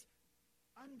has this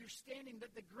understanding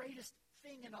that the greatest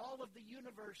thing in all of the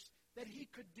universe that he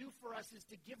could do for us is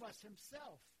to give us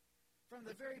himself. From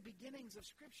the very beginnings of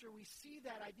Scripture, we see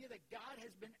that idea that God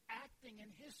has been acting in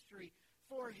history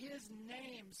for his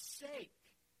name's sake.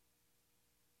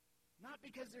 Not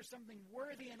because there's something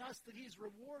worthy in us that he's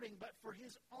rewarding, but for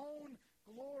his own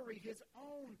glory, his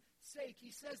own sake.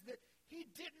 He says that he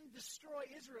didn't destroy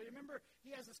Israel. Remember,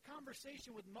 he has this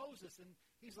conversation with Moses, and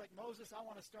he's like, Moses, I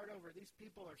want to start over. These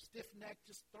people are stiff-necked.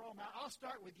 Just throw them out. I'll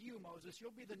start with you, Moses.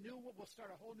 You'll be the new one. We'll start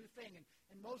a whole new thing.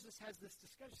 And Moses has this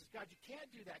discussion. He says, God, you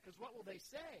can't do that, because what will they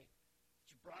say? That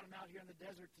you brought them out here in the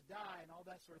desert to die and all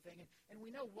that sort of thing. And we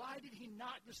know, why did he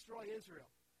not destroy Israel?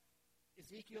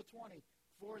 Ezekiel 20,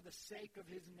 for the sake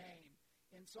of his name.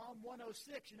 In Psalm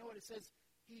 106, you know what it says?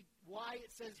 Why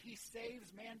it says he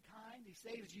saves mankind? He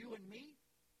saves you and me?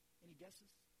 Any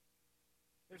guesses?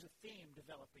 There's a theme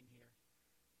developing here.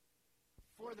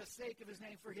 For the sake of his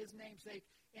name, for his name's sake.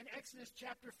 In Exodus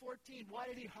chapter 14,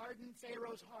 why did he harden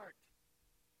Pharaoh's heart?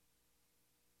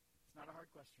 It's not a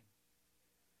hard question.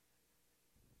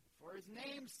 For his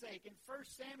name's sake. In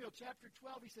 1 Samuel chapter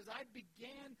 12, he says, I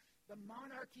began the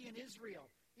monarchy in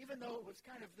Israel. Even though it was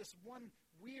kind of this one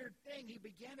weird thing, he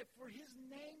began it for his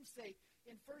name's sake.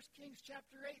 In 1 Kings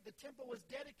chapter 8, the temple was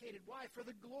dedicated. Why? For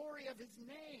the glory of his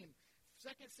name.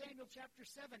 2 Samuel chapter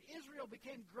 7, Israel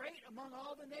became great among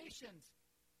all the nations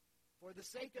for the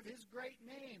sake of his great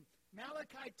name.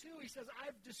 Malachi 2, he says,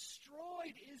 I've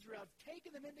destroyed Israel. I've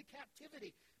taken them into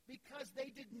captivity because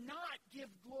they did not give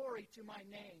glory to my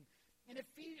name. In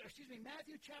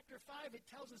Matthew chapter 5, it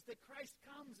tells us that Christ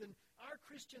comes and our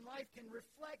Christian life can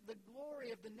reflect the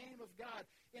glory of the name of God.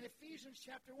 In Ephesians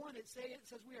chapter 1, it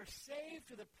says we are saved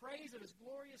to the praise of his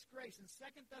glorious grace. In 2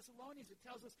 Thessalonians, it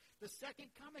tells us the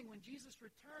second coming, when Jesus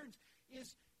returns,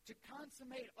 is to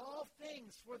consummate all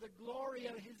things for the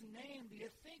glory of his name. Do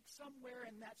you think somewhere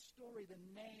in that story the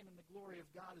name and the glory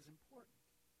of God is important?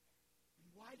 And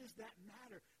why does that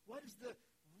matter? What is the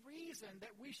reason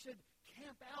that we should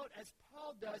camp out as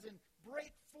Paul does and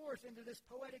break forth into this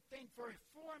poetic thing? For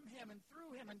from him and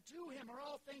through him and to him are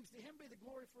all things. To him be the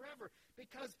glory forever.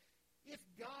 Because if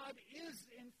God is,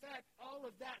 in fact, all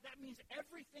of that, that means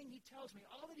everything he tells me,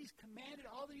 all that he's commanded,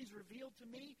 all that he's revealed to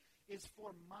me is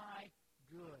for my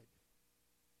good.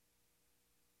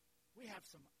 We have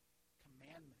some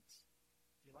commandments.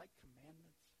 Do you like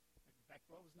commandments? In fact,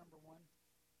 what was number 1?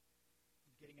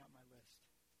 I'm getting out my list.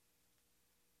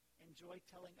 Enjoy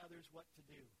telling others what to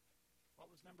do.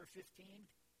 What was number 15?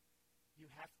 You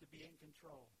have to be in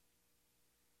control.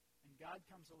 And God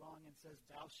comes along and says,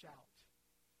 thou shalt,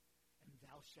 and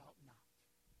thou shalt not.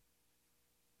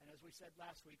 And as we said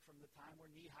last week, from the time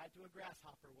we're knee-high to a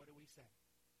grasshopper, what do we say?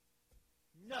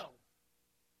 No.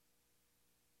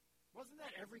 Wasn't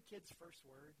that every kid's first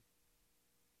word?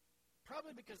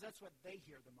 Probably because that's what they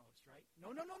hear the most, right?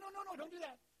 No, don't do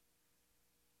that.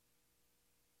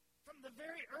 From the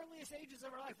very earliest ages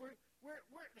of our life,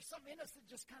 there's something in us that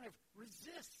just kind of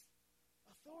resists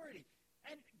authority.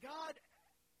 And God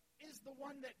is the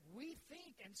one that we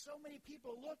think, and so many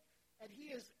people look at,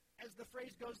 he is, as the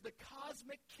phrase goes, the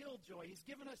cosmic killjoy. He's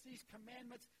given us these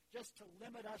commandments just to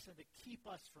limit us and to keep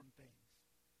us from things.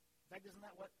 In fact, isn't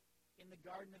that what in the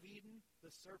Garden of Eden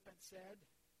the serpent said?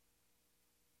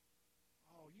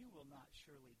 Oh, you will not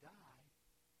surely die.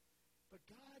 But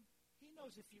God, he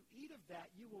knows if you eat of that,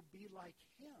 you will be like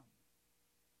him.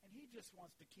 And he just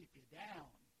wants to keep you down.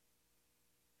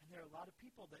 And there are a lot of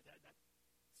people that's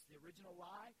the original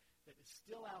lie that is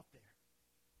still out there.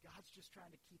 God's just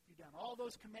trying to keep you down. All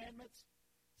those commandments,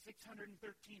 613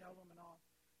 of them and all.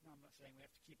 No, I'm not saying we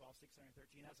have to keep all 613.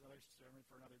 That's another sermon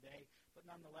for another day. But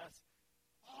nonetheless,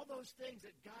 all those things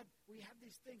that God, we have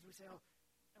these things, we say, oh,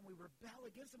 and we rebel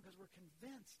against them because we're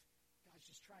convinced God's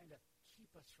just trying to keep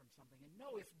us from something. And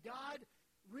no, if God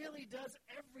really does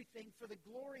everything for the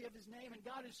glory of his name, and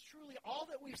God is truly all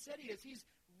that we've said he is, he's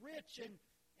rich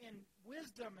in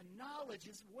wisdom and knowledge,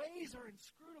 his ways are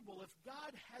inscrutable. If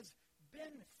God has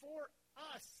been for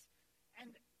us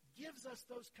and gives us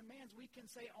those commands, we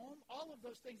can say all of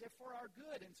those things are for our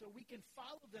good, and so we can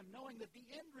follow them knowing that the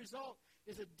end result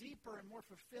is a deeper and more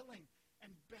fulfilling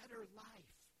and better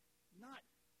life, not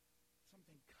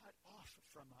something cut off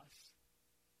from us.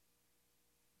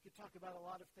 We could talk about a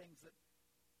lot of things that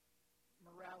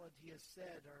morality has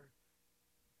said are,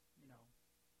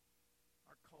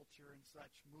 our culture and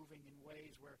such moving in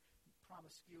ways where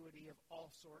promiscuity of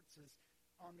all sorts is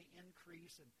on the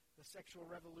increase, and the sexual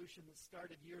revolution that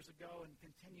started years ago and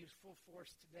continues full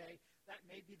force today, that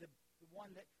may be the one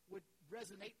that would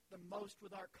resonate the most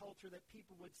with our culture, that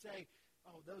people would say,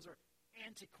 oh, those are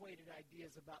antiquated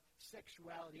ideas about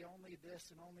sexuality, only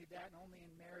this and only that and only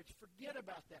in marriage. Forget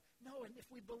about that. No, and if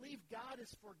we believe God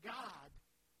is for God,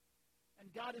 and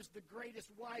God is the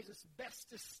greatest, wisest,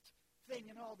 bestest thing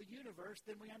in all the universe,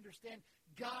 then we understand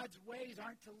God's ways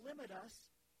aren't to limit us,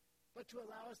 but to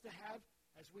allow us to have,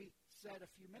 as we said a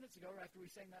few minutes ago after we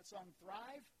sang that song,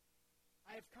 thrive.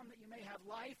 I have come that you may have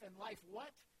life, and life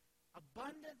what?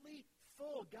 Abundantly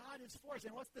full. God is for us.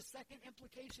 And what's the second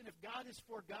implication? If God is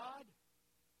for God,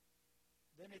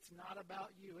 then it's not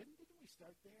about you. And didn't we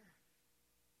start there?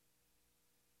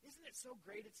 Isn't it so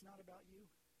great it's not about you?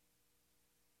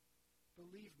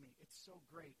 Believe me, it's so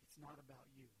great it's not about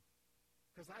you.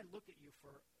 Because I look at you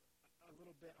for a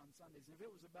little bit on Sundays, and if it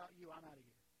was about you, I'm out of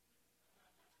here.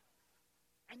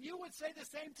 And you would say the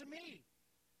same to me.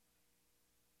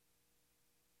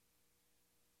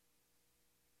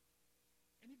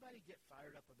 Anybody get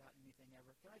fired up about anything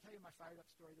ever? Can I tell you my fired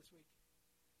up story this week?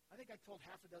 I think I told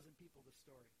half a dozen people this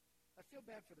story. I feel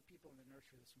bad for the people in the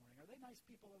nursery this morning. Are they nice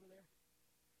people over there?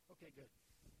 Okay, good.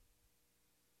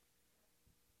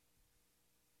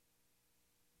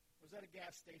 Was at a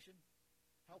gas station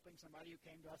helping somebody who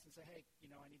came to us and said, hey,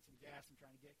 I need some gas. I'm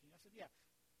trying to get you. I said, yeah,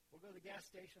 we'll go to the gas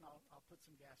station. I'll put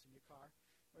some gas in your car.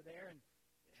 We're there and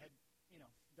had,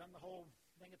 done the whole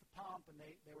thing at the pump, and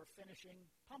they were finishing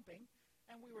pumping,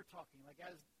 and we were talking. Like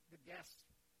as the gas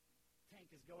tank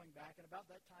is going back, and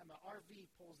about that time, an RV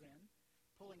pulls in,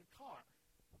 pulling a car.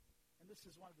 And this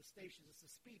is one of the stations. It's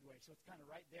a speedway, so it's kind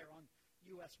of right there on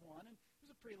US 1. And it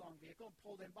was a pretty long vehicle, and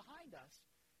pulled in behind us.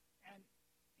 And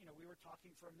we were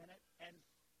talking for a minute, and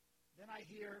then I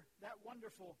hear that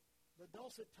the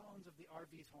dulcet tones of the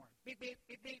RV's horn. Beep, beep,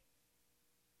 beep, beep.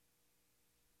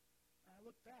 And I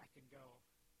look back and go,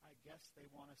 I guess they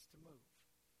want us to move.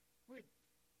 We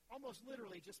almost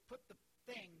literally just put the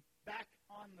thing back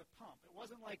on the pump. It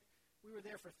wasn't like we were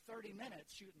there for 30 minutes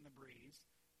shooting the breeze.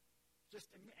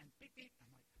 And beep, beep.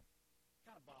 I'm like,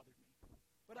 kind of bothered me.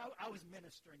 But I was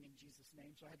ministering in Jesus'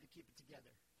 name, so I had to keep it together.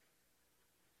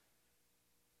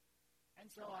 And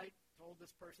so I told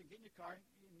this person, get in your car.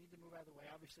 You need to move out of the way.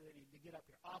 Obviously, they need to get up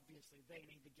here. Obviously, they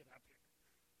need to get up here.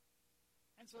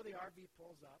 And so the RV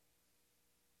pulls up.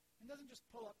 And doesn't just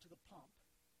pull up to the pump,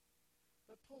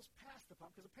 but pulls past the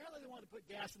pump, because apparently they wanted to put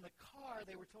gas in the car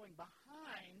they were towing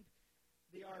behind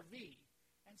the RV.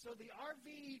 And so the RV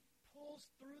pulls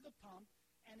through the pump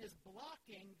and is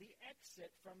blocking the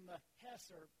exit from the Hess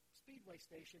or Speedway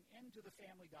station into the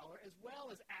Family Dollar, as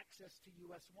well as access to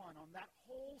US 1 on that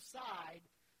whole side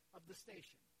of the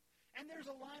station. And there's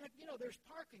a line of, there's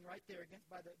parking right there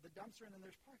by the dumpster, and then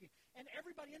there's parking. And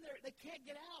everybody in there, they can't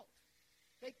get out.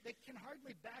 They can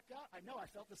hardly back up. I know, I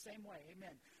felt the same way.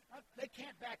 Amen. They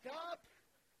can't back up.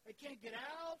 They can't get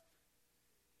out.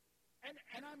 And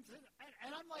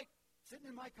I'm like sitting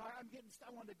in my car. I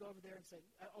wanted to go over there and say,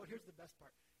 oh, here's the best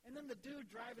part. And then the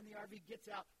dude driving the RV gets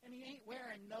out, and he ain't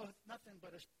wearing nothing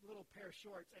but a little pair of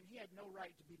shorts, and he had no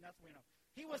right to be nothing.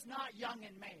 He was not young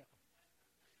and male.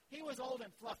 He was old and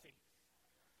fluffy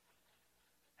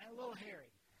and a little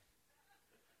hairy.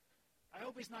 I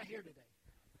hope he's not here today.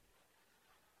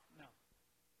 No.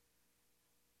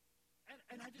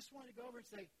 And I just wanted to go over and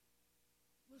say,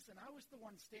 listen, I was the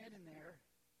one standing there,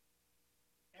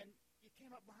 and you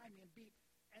came up behind me and beat.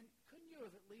 And couldn't you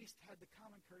have at least had the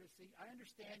common courtesy? I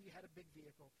understand you had a big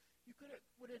vehicle.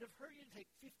 Would it have hurt you to take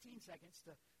 15 seconds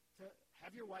to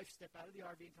have your wife step out of the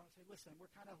RV and come and say, listen, we're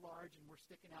kind of large and we're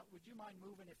sticking out. Would you mind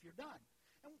moving if you're done?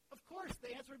 And, of course,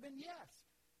 the answer would have been yes.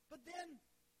 But then,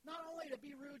 not only to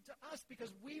be rude to us because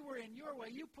we were in your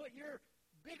way, you put your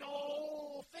big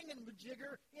old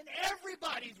thingamajigger in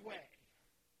everybody's way.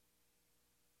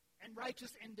 And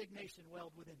righteous indignation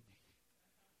welled within me.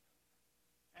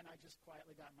 And I just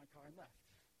quietly got in my car and left.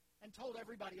 And told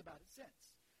everybody about it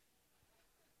since.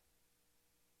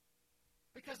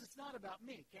 Because it's not about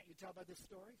me. Can't you tell by this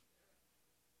story?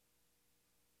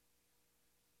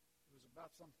 It was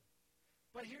about something.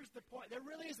 But here's the point. There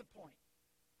really is a point.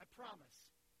 I promise.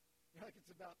 You're like, it's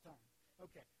about time.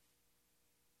 Okay.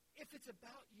 If it's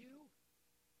about you,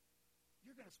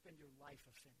 you're going to spend your life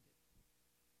offended.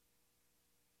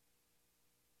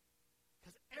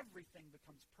 Because everything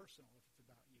becomes personal if it's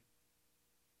about you.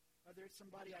 Whether it's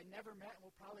somebody I never met and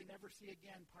will probably never see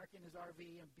again parking his RV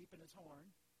and beeping his horn,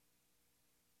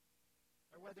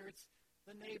 or whether it's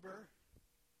the neighbor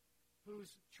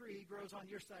whose tree grows on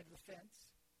your side of the fence.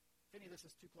 If any of this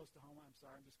is too close to home, I'm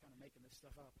sorry. I'm just kind of making this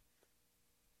stuff up.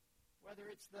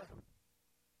 Whether it's the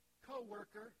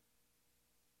coworker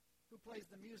who plays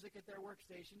the music at their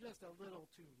workstation just a little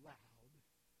too loud.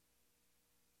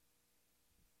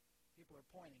 People are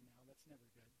pointing now. That's never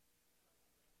good.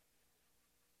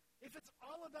 If it's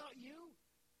all about you,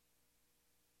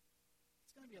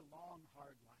 it's going to be a long,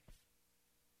 hard life.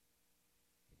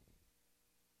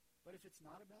 But if it's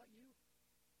not about you,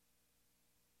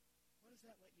 what does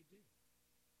that let you do?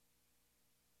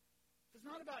 If it's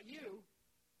not about you,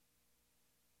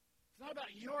 if it's not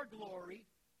about your glory,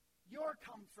 your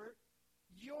comfort,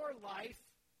 your life,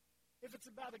 if it's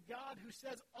about a God who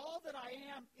says all that I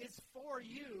am is for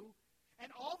you, and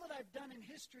all that I've done in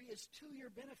history is to your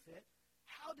benefit,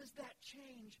 how does that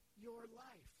change your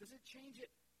life? Does it change it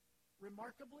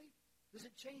remarkably? Does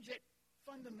it change it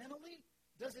fundamentally?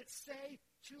 Does it say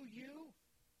to you,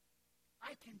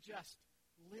 I can just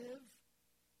live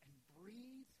and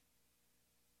breathe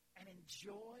and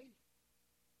enjoy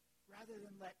rather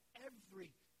than let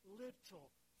every little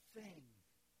thing,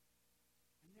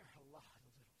 and there are a lot of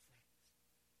little things,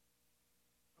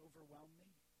 overwhelm me?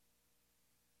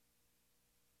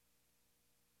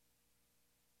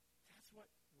 That's what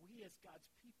we as God's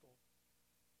people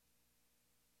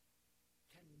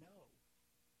can know.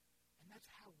 And that's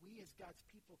how we as God's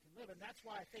people can live. And that's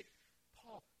why I think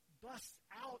Paul busts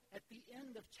out at the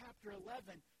end of chapter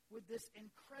 11 with this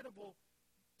incredible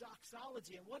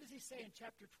doxology. And what does he say in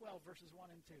chapter 12, verses 1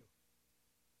 and 2?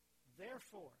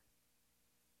 Therefore,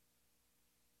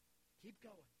 keep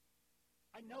going.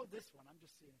 I know this one. I'm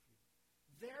just seeing a few.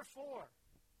 Therefore,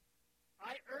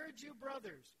 I urge you,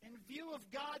 brothers, in view of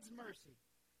God's mercy,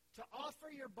 to offer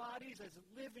your bodies as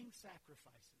living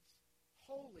sacrifices,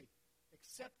 holy,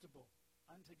 acceptable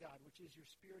unto God, which is your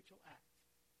spiritual act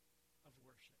of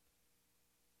worship.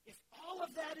 If all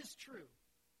of that is true,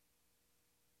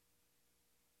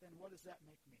 then what does that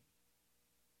make me?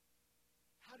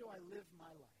 How do I live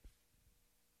my life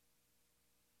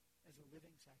as a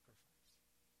living sacrifice?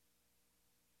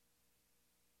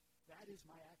 That is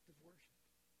my act of worship.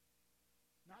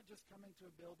 Not just coming to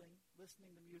a building,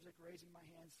 listening to music, raising my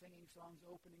hands, singing songs,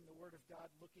 opening the Word of God,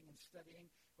 looking and studying,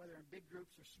 whether in big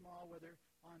groups or small, whether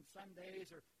on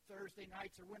Sundays or Thursday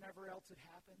nights or whenever else it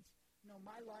happens. No,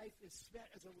 my life is spent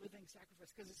as a living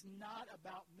sacrifice because it's not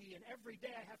about me. And every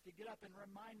day I have to get up and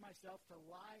remind myself to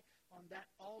lie on that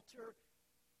altar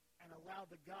and allow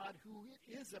the God who it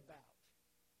is about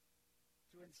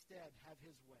to instead have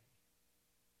his way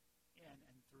in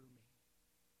and through me.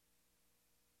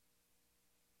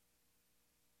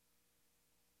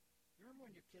 You remember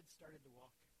when your kids started to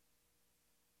walk?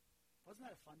 Wasn't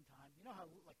that a fun time? You know how,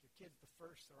 like, your kids, the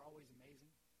firsts are always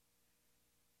amazing?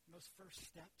 And those first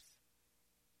steps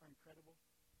are incredible.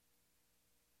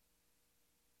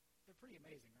 They're pretty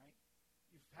amazing, right?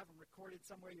 You have them recorded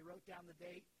somewhere. You wrote down the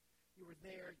date. You were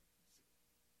there. It's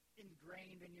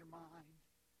ingrained in your mind.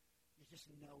 You just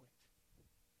know it.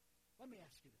 Let me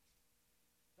ask you this.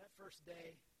 That first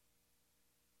day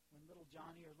when little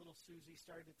Johnny or little Susie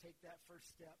started to take that first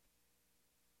step,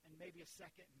 and maybe a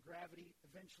second, and gravity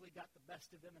eventually got the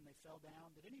best of them and they fell down,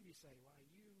 did any of you say, why,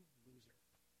 you loser?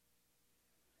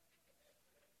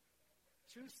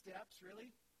 2 steps, really?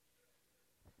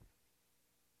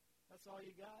 That's all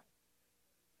you got?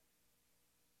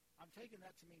 I'm taking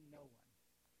that to mean no one.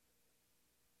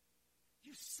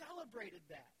 You celebrated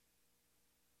that.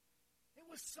 It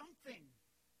was something.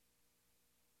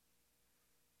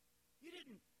 You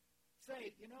didn't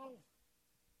say, you know,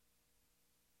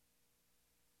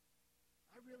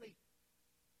 I really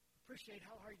appreciate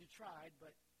how hard you tried,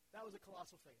 but that was a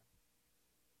colossal fail.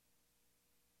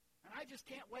 And I just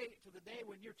can't wait till the day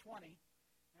when you're 20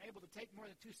 and able to take more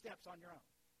than 2 steps on your own.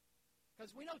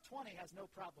 Because we know 20 has no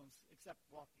problems except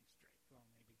walking straight. Well,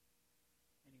 maybe.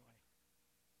 Anyway.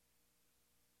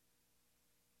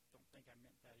 Don't think I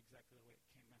meant that exactly the way it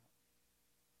came out.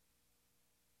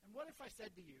 And what if I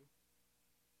said to you,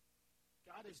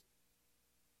 God is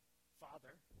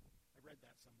Father. I read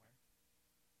that somewhere.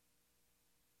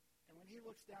 And when he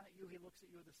looks down at you, he looks at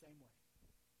you the same way.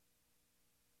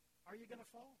 Are you going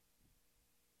to fall?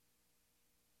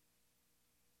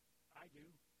 I do.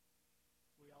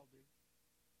 We all do.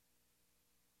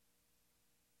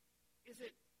 Is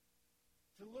it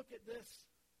to look at this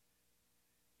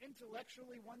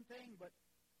intellectually one thing, but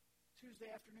Tuesday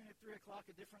afternoon at 3 o'clock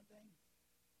a different thing?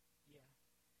 Yeah.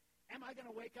 Am I going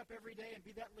to wake up every day and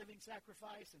be that living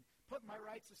sacrifice and put my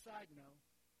rights aside? No.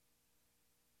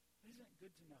 But isn't it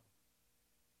good to know?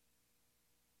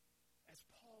 As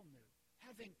Paul knew,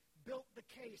 having built the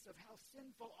case of how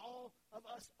sinful all of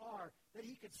us are, that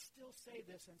he could still say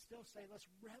this and still say, let's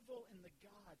revel in the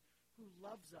God who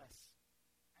loves us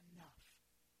enough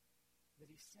that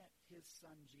he sent his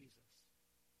son Jesus.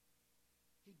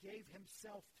 He gave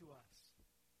himself to us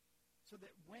so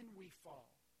that when we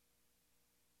fall,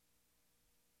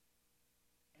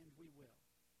 and we will,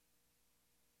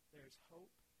 there's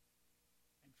hope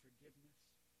and forgiveness